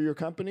mechanics for your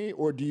company,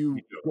 or do you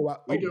go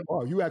out? We do.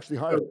 Oh, you actually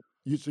hire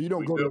them. So you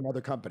don't go to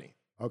another company.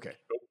 Okay.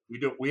 We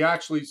do. We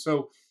actually,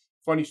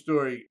 funny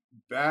story,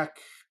 back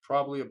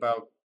probably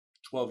about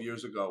 12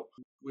 years ago,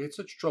 we had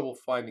such trouble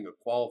finding a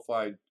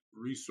qualified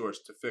resource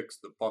to fix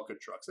the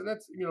bucket trucks. And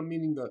that's,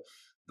 meaning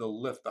the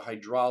lift, the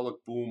hydraulic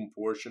boom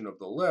portion of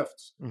the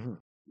lifts. Mm-hmm.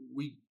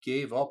 We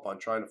gave up on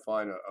trying to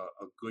find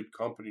a good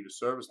company to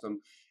service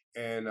them.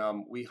 And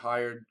we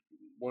hired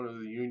one of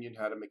the union,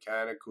 had a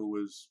mechanic who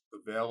was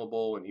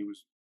available, and he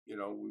was,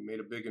 we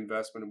made a big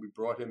investment and we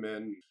brought him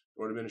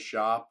in a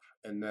shop.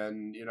 And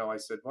then, I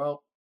said,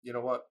 well, you know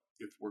what,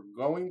 if we're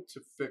going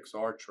to fix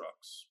our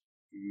trucks,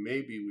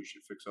 maybe we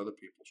should fix other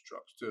people's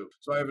trucks too.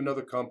 So I have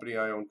another company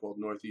I own called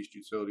Northeast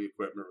Utility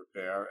Equipment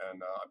Repair.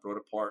 And I brought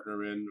a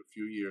partner in a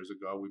few years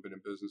ago. We've been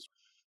in business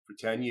for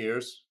 10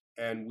 years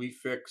and we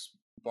fix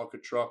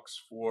bucket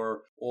trucks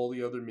for all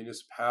the other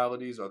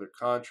municipalities, other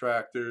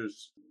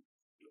contractors,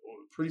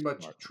 pretty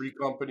much tree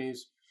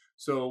companies.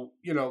 So,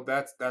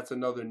 that's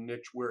another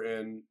niche we're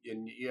in.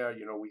 And yeah,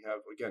 we have,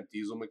 again,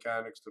 diesel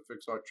mechanics to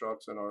fix our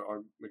trucks and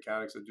our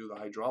mechanics that do the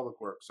hydraulic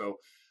work. So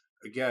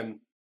again,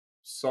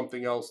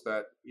 something else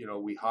that,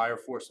 we hire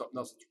for, something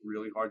else that's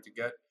really hard to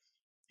get.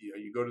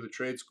 You go to the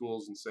trade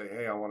schools and say,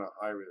 hey, I want to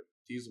hire a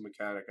diesel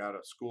mechanic out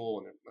of school,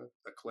 and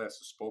that class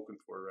is spoken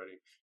for already.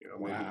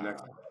 Maybe the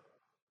next.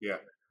 Yeah.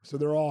 So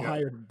they're all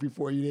hired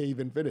before you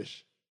even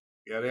finish.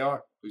 Yeah, they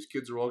are. These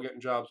kids are all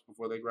getting jobs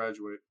before they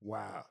graduate.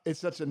 Wow.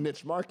 It's such a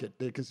niche market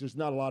because there's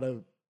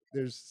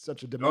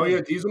such a demand. Oh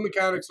yeah, diesel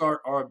mechanics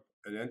are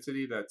an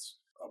entity that's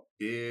a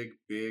big.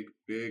 The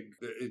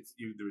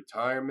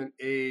retirement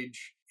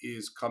age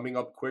is coming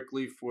up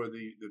quickly for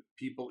the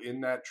people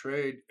in that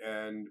trade,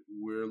 and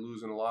we're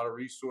losing a lot of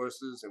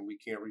resources, and we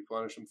can't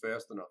replenish them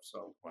fast enough.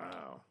 So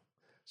wow.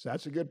 So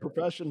that's a good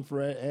profession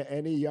for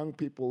any young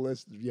people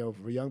listening.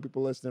 For young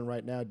people listening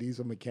right now,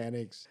 diesel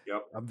mechanics,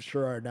 yep, I'm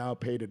sure are now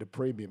paid at a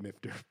premium if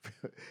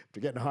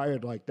they're getting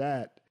hired like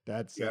that.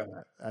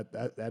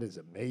 That is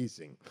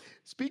amazing.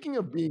 Speaking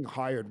of being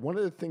hired, one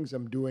of the things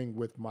I'm doing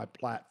with my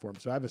platform,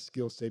 so I have a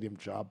Skill Stadium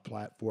job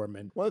platform,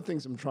 and one of the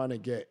things I'm trying to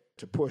get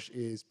to push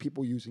is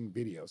people using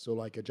video. So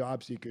like a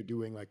job seeker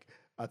doing like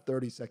a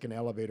 30-second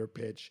elevator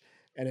pitch,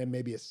 and then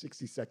maybe a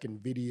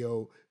 60-second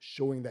video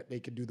showing that they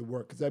can do the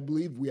work. Because I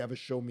believe we have a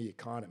show me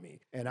economy.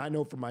 And I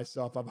know for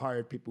myself, I've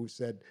hired people who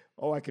said,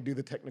 oh, I could do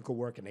the technical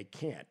work, and they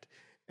can't.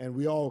 And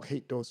we all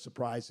hate those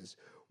surprises.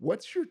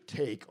 What's your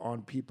take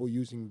on people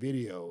using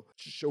video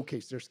to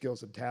showcase their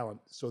skills and talent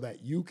so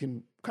that you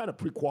can kind of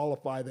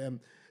pre-qualify them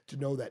to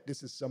know that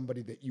this is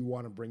somebody that you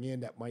want to bring in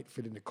that might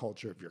fit in the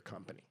culture of your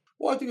company?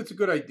 Well, I think it's a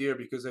good idea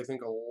because I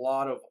think a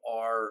lot of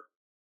our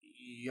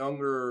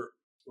younger,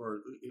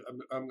 or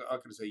I'm not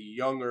going to say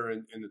younger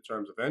in the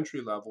terms of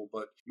entry level,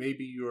 but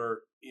maybe you're,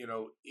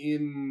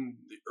 in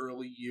the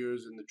early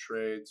years in the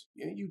trades,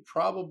 you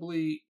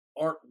probably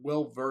aren't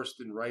well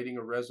versed in writing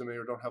a resume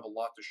or don't have a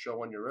lot to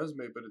show on your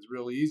resume, but it's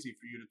really easy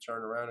for you to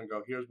turn around and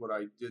go, here's what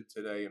I did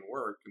today in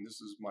work, and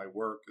this is my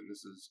work, and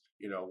this is,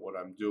 what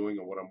I'm doing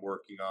and what I'm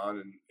working on,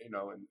 and,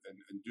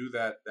 and do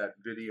that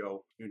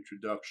video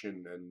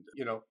introduction, and,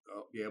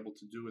 be able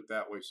to do it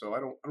that way. So I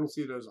don't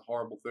see it as a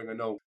horrible thing. I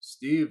know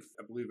Steve,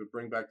 I believe at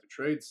Bring Back the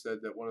Trade, said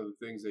that one of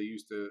the things they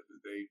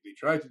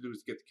tried to do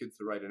is get the kids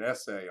to write an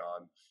essay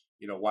on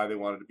why they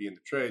wanted to be in the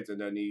trades. And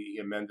then he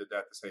amended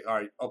that to say, all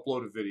right,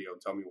 upload a video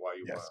and tell me why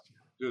you want to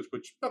do this,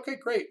 which, okay,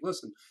 great.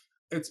 Listen,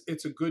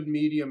 it's a good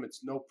medium.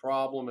 It's no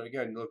problem. And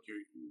again, look,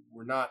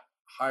 we're not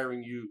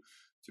hiring you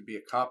to be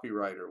a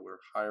copywriter. We're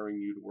hiring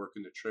you to work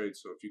in the trade.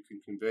 So if you can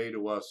convey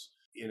to us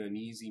in an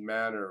easy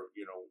manner,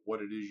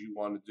 what it is you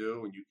want to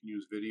do, and you can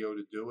use video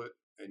to do it,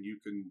 and you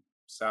can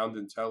sound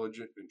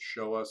intelligent and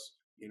show us,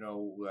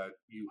 that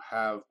you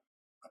have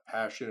a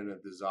passion and a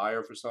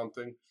desire for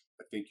something,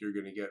 I think you're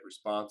going to get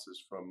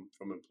responses from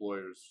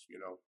employers,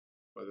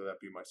 whether that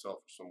be myself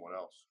or someone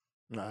else.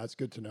 No, that's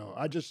good to know.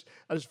 I just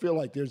feel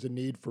like there's a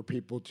need for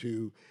people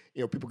to,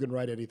 people can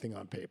write anything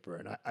on paper,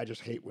 and I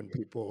just hate when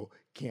people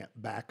can't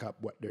back up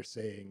what they're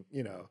saying.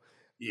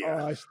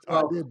 Yeah.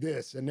 I did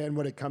this, and then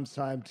when it comes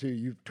time to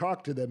you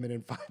talk to them, and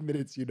in 5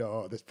 minutes,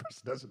 oh, this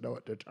person doesn't know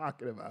what they're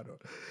talking about, or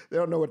they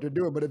don't know what they're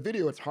doing. But a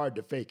video, it's hard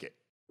to fake it.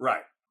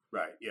 Right.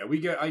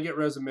 Yeah, I get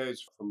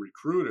resumes from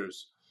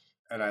recruiters,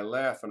 and I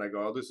laugh and I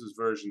go, "Oh, this is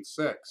version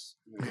 6."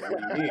 What do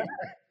you mean?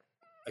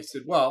 I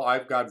said, "Well,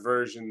 I've got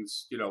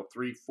versions,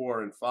 3,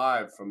 4, and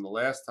 5 from the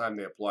last time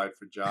they applied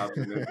for jobs,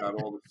 and they've got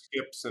all the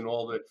skips and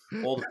all the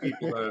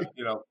people that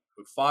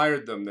who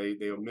fired them. They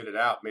omitted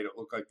out, made it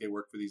look like they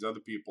worked for these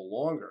other people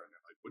longer." And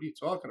they're like, "What are you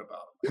talking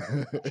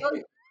about?" I'll show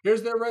you.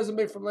 Here's their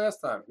resume from last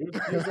time.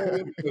 Here's all the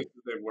other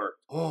places they worked.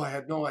 Oh, I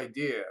had no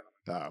idea.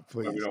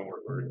 Please. We don't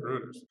work with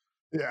recruiters.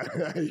 Yeah,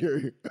 I hear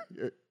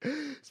you.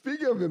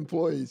 Speaking of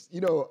employees,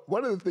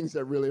 one of the things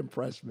that really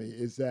impressed me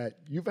is that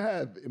you've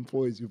had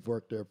employees who've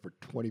worked there for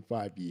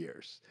 25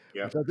 years,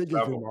 which I think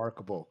is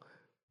remarkable.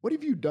 What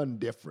have you done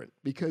different?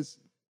 Because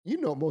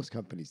most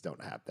companies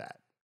don't have that.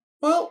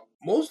 Well,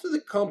 most of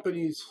the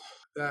companies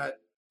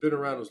that been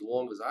around as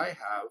long as I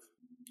have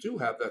do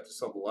have that to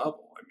some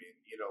level. I mean,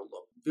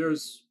 look,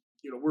 there's,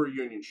 we're a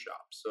union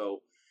shop,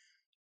 so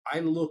I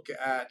look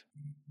at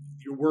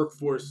your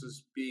workforce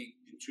as being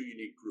in two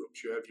unique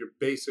groups. You have your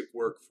basic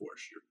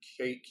workforce, your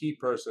key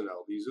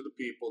personnel. These are the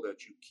people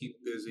that you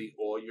keep busy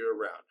all year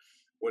round.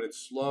 When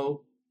it's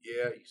slow,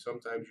 yeah,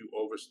 sometimes you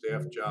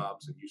overstaff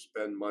jobs and you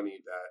spend money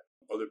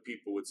that other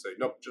people would say,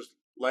 nope, just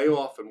lay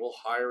off and we'll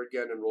hire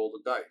again and roll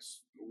the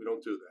dice. We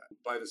don't do that.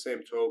 By the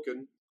same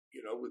token,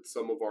 with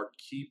some of our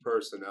key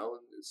personnel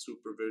in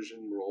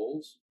supervision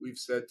roles, we've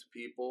said to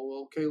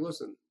people, okay,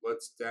 listen,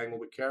 let's dangle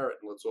the carrot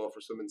and let's offer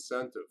some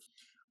incentive.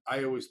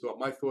 I always thought,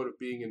 my thought of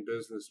being in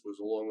business was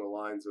along the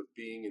lines of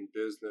being in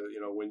business,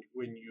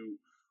 when you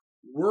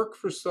work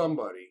for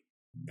somebody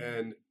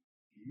and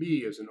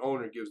me as an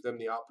owner gives them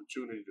the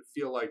opportunity to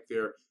feel like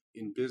they're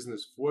in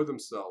business for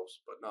themselves,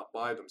 but not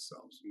by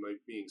themselves.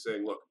 Meaning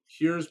saying, look,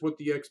 here's what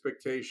the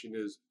expectation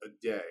is a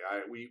day.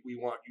 We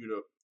want you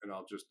to, and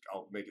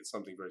I'll make it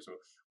something very simple.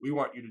 We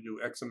want you to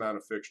do X amount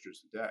of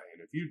fixtures a day.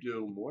 And if you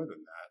do more than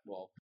that,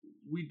 well,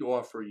 we'd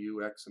offer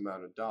you X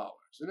amount of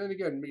dollars. And then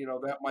again,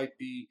 that might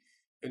be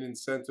an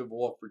incentive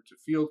offered to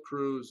field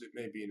crews. It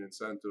may be an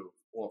incentive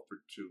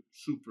offered to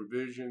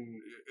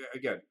supervision.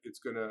 Again, it's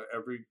going to,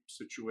 every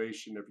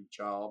situation, every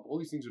job, all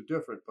these things are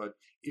different. But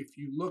if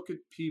you look at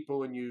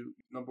people and you,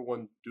 number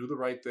one, do the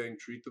right thing,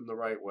 treat them the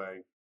right way,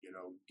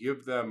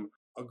 give them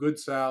a good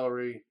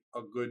salary,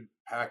 a good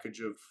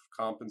package of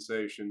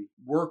compensation,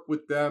 work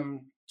with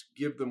them to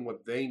give them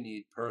what they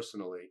need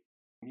personally.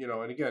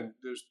 And again,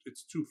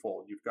 it's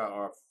twofold. You've got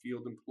our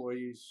field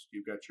employees,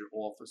 you've got your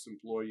office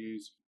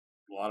employees.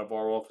 A lot of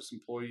our office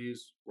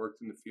employees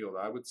worked in the field.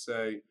 I would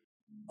say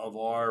of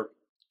our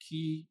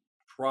key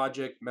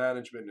project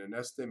management and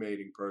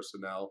estimating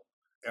personnel,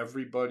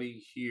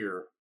 everybody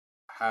here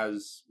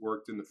has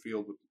worked in the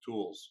field with the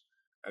tools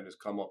and has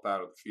come up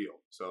out of the field.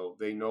 So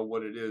they know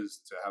what it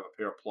is to have a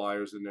pair of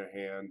pliers in their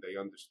hand. They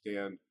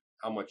understand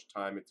how much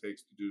time it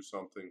takes to do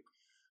something.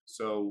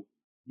 So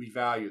we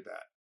value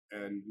that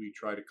and we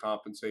try to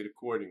compensate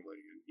accordingly.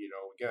 And,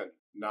 again,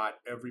 not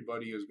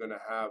everybody is going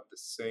to have the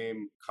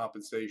same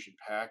compensation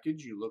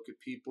package. You look at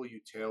people, you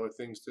tailor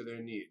things to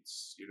their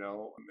needs,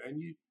 and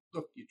you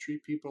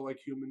treat people like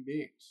human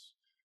beings.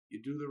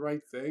 You do the right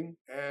thing,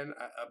 and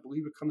I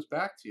believe it comes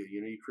back to you.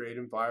 You create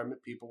an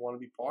environment people want to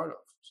be part of.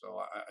 So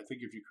I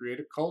think if you create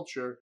a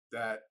culture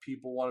that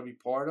people want to be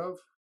part of,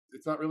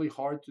 it's not really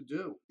hard to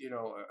do.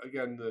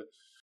 Again,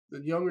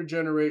 the younger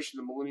generation,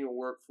 the millennial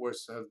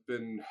workforce have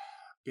been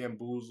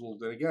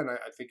bamboozled. And again,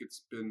 I think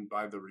it's been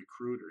by the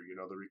recruiter.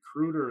 The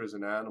recruiter is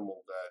an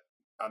animal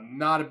that I'm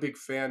not a big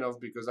fan of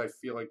because I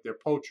feel like they're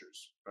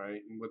poachers,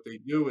 right? And what they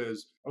do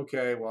is,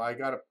 okay, well, I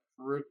got to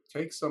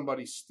take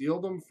somebody,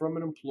 steal them from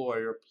an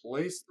employer,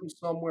 place them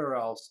somewhere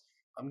else.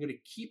 I'm going to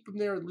keep them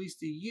there at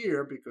least a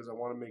year because I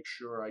want to make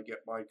sure I get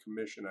my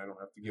commission. I don't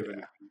have to give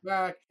anything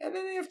back. And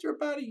then after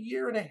about a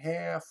year and a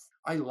half,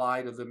 I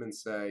lie to them and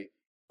say,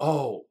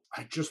 oh,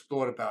 I just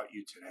thought about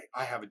you today.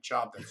 I have a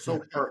job that's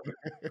so perfect.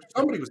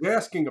 Somebody was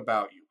asking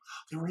about you.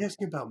 They were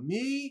asking about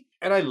me.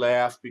 And I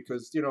laugh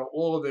because,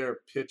 all of their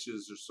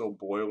pitches are so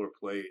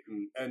boilerplate.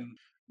 And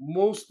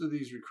most of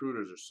these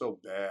recruiters are so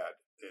bad.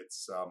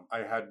 It's I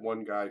had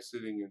one guy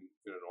sitting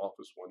in an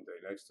office one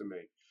day next to me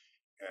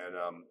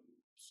and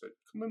said,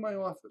 come in my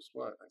office.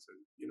 What? I said,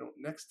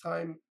 next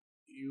time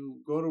you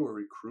go to a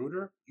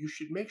recruiter, you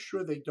should make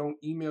sure they don't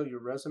email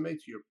your resume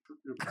to your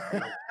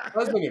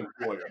present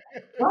employer.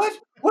 What?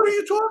 What are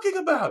you talking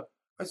about?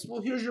 I said,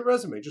 well, here's your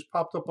resume. It just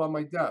popped up on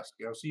my desk.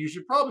 So you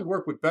should probably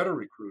work with better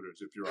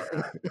recruiters if you're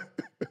unhappy.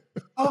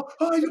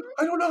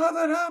 I don't know how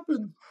that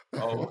happened.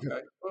 Oh,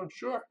 okay. Oh,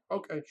 sure.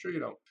 Okay, sure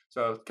you don't.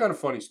 So it's kind of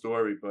funny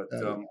story, but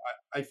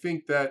I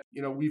think that,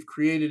 we've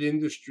created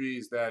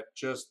industries that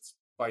just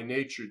by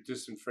nature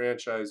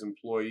disenfranchise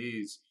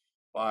employees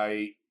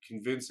by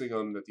convincing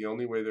them that the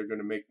only way they're going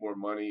to make more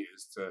money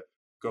is to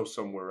go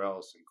somewhere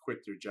else and quit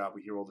their job.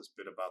 We hear all this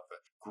bit about the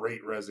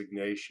great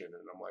resignation.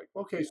 And I'm like,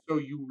 okay, so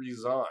you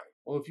resign.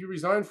 Well, if you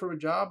resign from a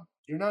job,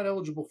 you're not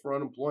eligible for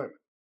unemployment.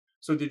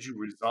 So did you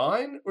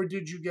resign or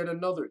did you get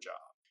another job?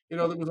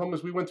 There was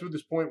almost, we went through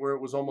this point where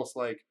it was almost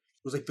like,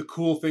 it was like the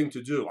cool thing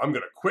to do. I'm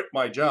going to quit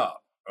my job.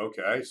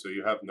 Okay. So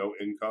you have no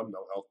income,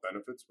 no health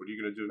benefits. What are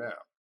you going to do now?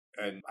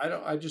 And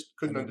I just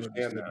couldn't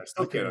understand that. I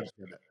still can't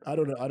understand that. I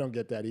don't know. I don't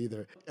get that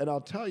either. And I'll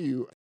tell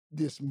you,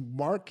 this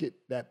market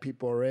that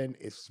people are in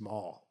is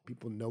small.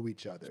 People know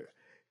each other.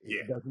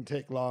 It doesn't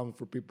take long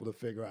for people to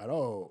figure out,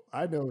 oh,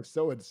 I know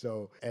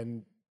so-and-so.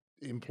 And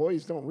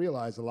employees don't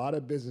realize a lot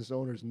of business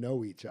owners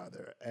know each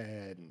other.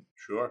 And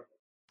sure.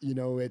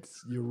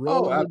 It's you're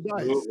rolling the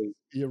dice.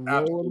 You're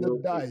rolling the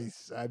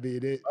dice. I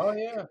mean, oh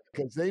yeah,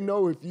 because they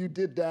know if you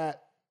did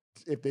that,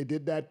 if they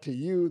did that to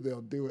you,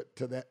 they'll do it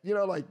to that.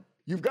 Like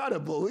you've got to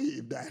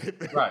believe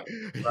that. Right.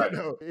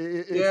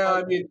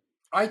 I mean,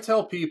 I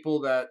tell people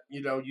that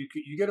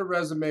you get a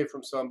resume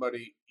from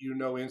somebody,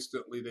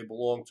 instantly they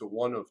belong to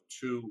one of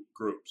two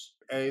groups: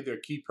 A, they're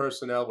key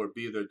personnel, or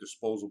B, they're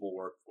disposable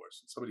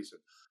workforce. And somebody said,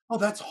 oh,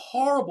 that's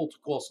horrible to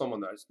call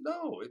someone that.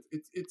 No,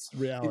 it's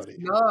reality.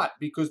 It's not,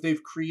 because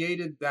they've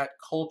created that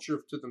culture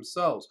to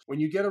themselves.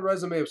 When you get a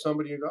resume of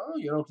somebody, you go,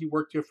 oh, he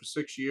worked here for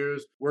 6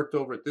 years, worked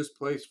over at this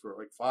place for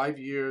like 5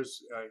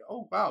 years.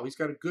 Oh, wow,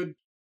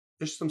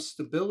 there's some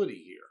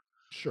stability here.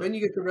 Sure. Then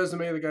you get the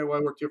resume of the guy, well,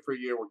 I worked here for a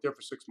year, worked there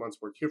for 6 months,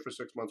 worked here for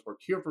 6 months,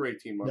 worked here for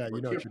 18 months,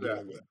 worked here for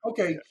that.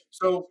 Okay,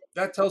 so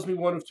that tells me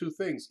one of two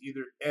things.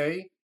 Either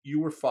A, you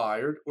were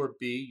fired, or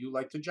B, you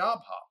like to job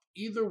hop.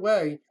 Either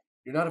way,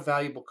 you're not a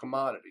valuable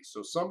commodity.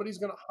 So somebody's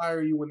going to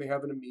hire you when they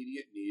have an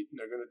immediate need, and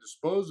they're going to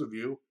dispose of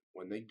you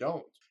when they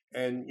don't.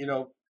 And,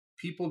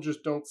 people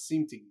just don't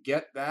seem to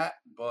get that.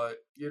 But,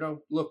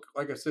 look,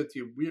 like I said to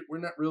you, we're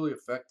not really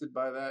affected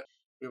by that.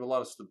 We have a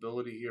lot of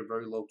stability here,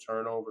 very low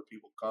turnover.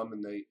 People come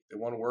and they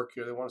want to work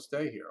here, they want to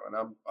stay here. And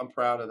I'm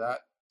proud of that.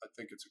 I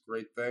think it's a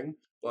great thing.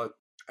 But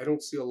I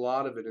don't see a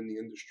lot of it in the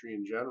industry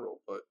in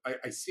general. But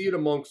I see it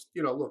amongst,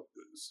 look,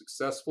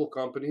 successful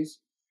companies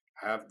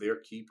have their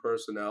key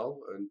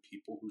personnel and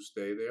people who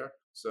stay there.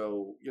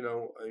 So,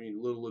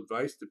 little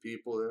advice to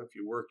people: if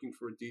you're working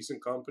for a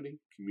decent company,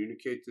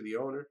 communicate to the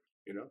owner,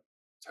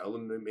 tell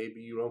them that maybe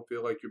you don't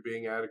feel like you're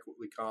being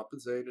adequately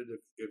compensated.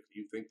 If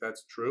you think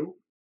that's true,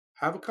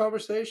 have a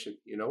conversation.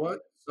 You know what?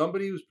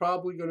 Somebody who's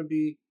probably going to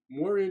be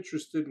more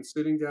interested in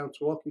sitting down,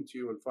 talking to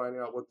you and finding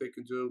out what they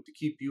can do to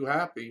keep you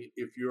happy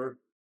if you're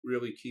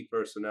really key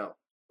personnel.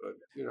 But,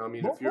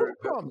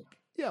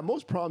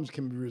 most problems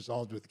can be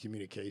resolved with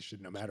communication,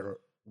 no matter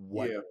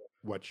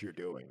what you're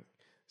doing.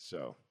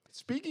 So,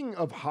 speaking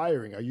of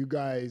hiring, are you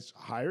guys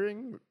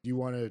hiring? Do you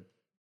want to?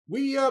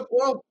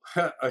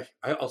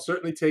 I'll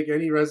certainly take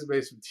any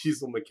resumes from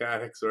diesel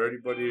mechanics or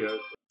anybody,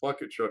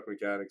 bucket truck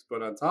mechanics.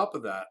 But on top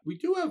of that, we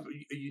do have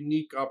a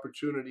unique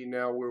opportunity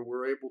now where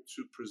we're able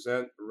to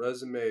present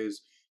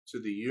resumes to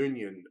the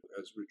union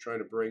as we're trying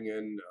to bring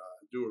in,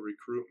 do a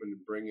recruitment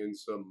and bring in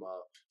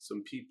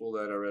some people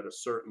that are at a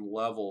certain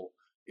level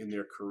in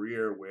their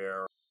career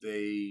where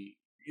they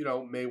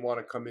may want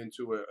to come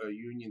into a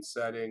union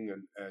setting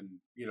and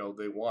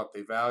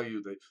they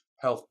value the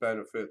health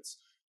benefits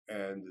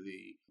and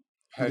the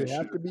pension. Do they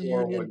have to be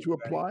union to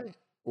apply,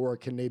 or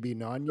can they be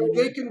non-union?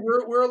 So they can.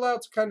 We're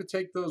allowed to kind of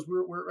take those.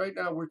 We're right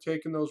now we're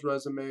taking those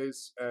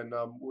resumes and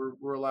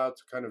we're allowed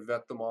to kind of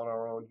vet them on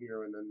our own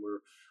here, and then we're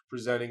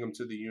presenting them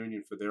to the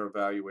union for their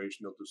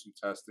evaluation. They'll do some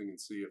testing and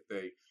see if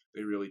they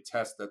really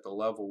test at the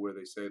level where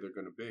they say they're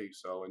going to be.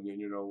 So, and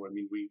you know, I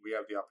mean, we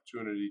have the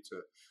opportunity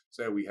to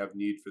say we have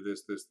need for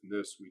this, this, and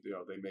this. We, you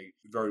know, they may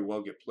very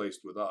well get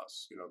placed with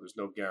us. You know, there's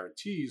no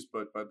guarantees,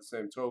 but by the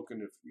same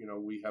token, if, you know,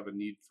 we have a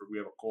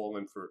call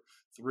in for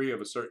 3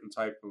 of a certain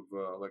type of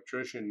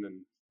electrician,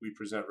 and we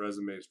present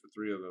resumes for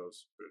 3 of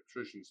those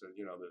electricians, and,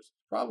 you know, there's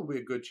probably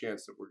a good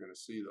chance that we're going to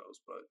see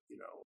those. But, you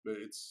know,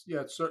 it's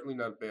certainly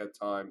not a bad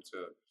time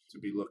to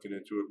be looking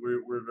into it.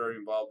 We're very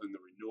involved in the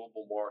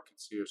renewable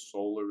markets here.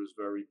 Solar is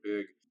very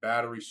big.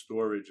 Battery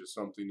storage is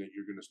something that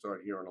you're going to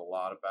start hearing a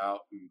lot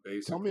about. And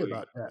basically, tell me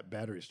about that,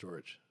 battery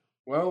storage.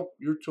 Well,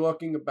 you're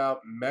talking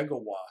about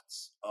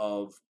megawatts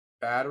of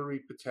battery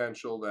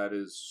potential that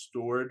is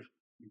stored.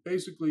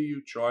 Basically,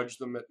 you charge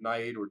them at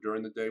night or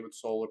during the day with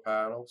solar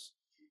panels,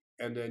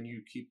 and then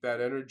you keep that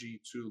energy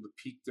to the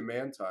peak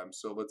demand time.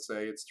 So let's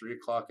say it's 3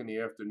 o'clock in the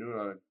afternoon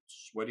on a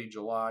sweaty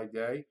July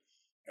day,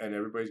 and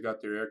everybody's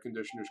got their air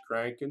conditioners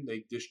cranking.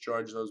 They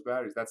discharge those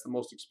batteries. That's the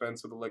most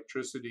expensive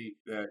electricity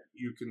that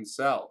you can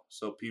sell.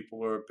 So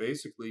people are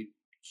basically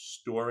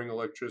storing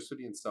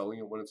electricity and selling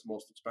it when it's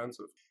most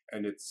expensive.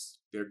 And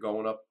they're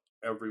going up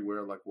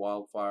everywhere like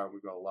wildfire.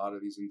 We've got a lot of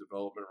these in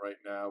development right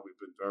now. We've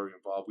been very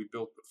involved. We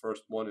built the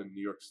first one in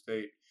New York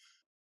State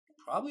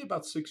probably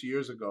about 6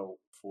 years ago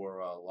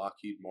for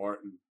Lockheed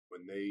Martin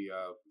when they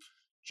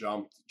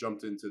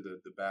jumped into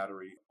the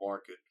battery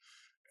market.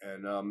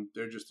 And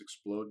they're just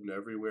exploding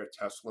everywhere.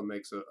 Tesla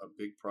makes a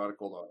big product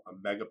called a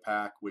Mega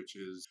Pack, which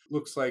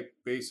looks like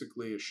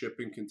basically a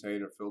shipping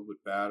container filled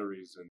with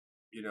batteries. And,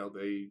 you know,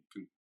 they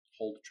can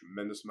hold a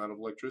tremendous amount of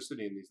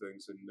electricity in these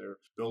things. And they're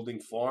building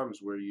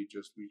farms where we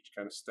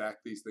kind of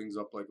stack these things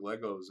up like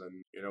Legos.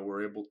 And, you know,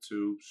 we're able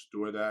to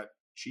store that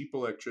cheap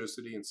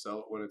electricity and sell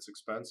it when it's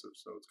expensive.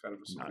 So it's kind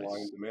of a supply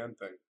and demand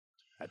thing.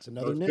 That's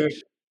another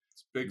niche.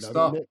 It's big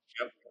stuff. Niche.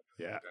 Yep.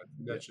 Yeah.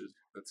 Niches.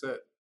 That's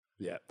it.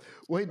 Yeah.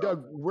 Well, hey,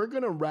 Doug, we're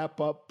going to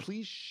wrap up.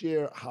 Please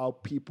share how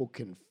people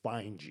can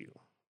find you.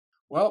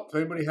 Well, if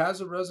anybody has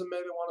a resume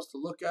they want us to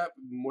look at,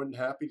 we're more than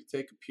happy to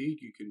take a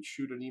peek. You can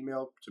shoot an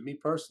email to me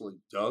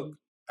personally,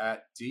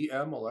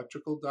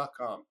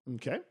 Doug@dmelectrical.com.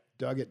 Okay.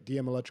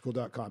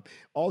 Doug@dmelectrical.com.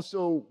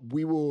 Also,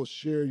 we will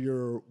share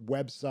your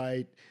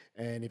website,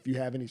 and if you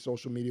have any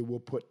social media, we'll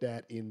put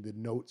that in the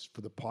notes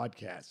for the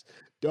podcast.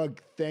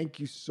 Doug, thank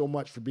you so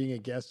much for being a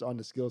guest on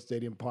the Skill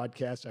Stadium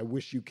podcast. I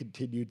wish you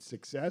continued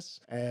success,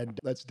 and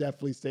let's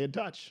definitely stay in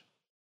touch.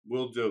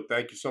 Will do.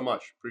 Thank you so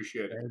much.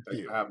 Appreciate it.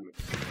 Thanks for having me.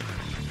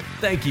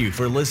 Thank you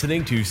for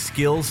listening to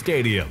Skill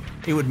Stadium.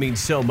 It would mean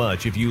so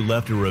much if you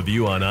left a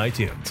review on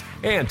iTunes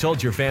and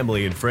told your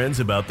family and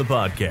friends about the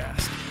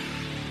podcast.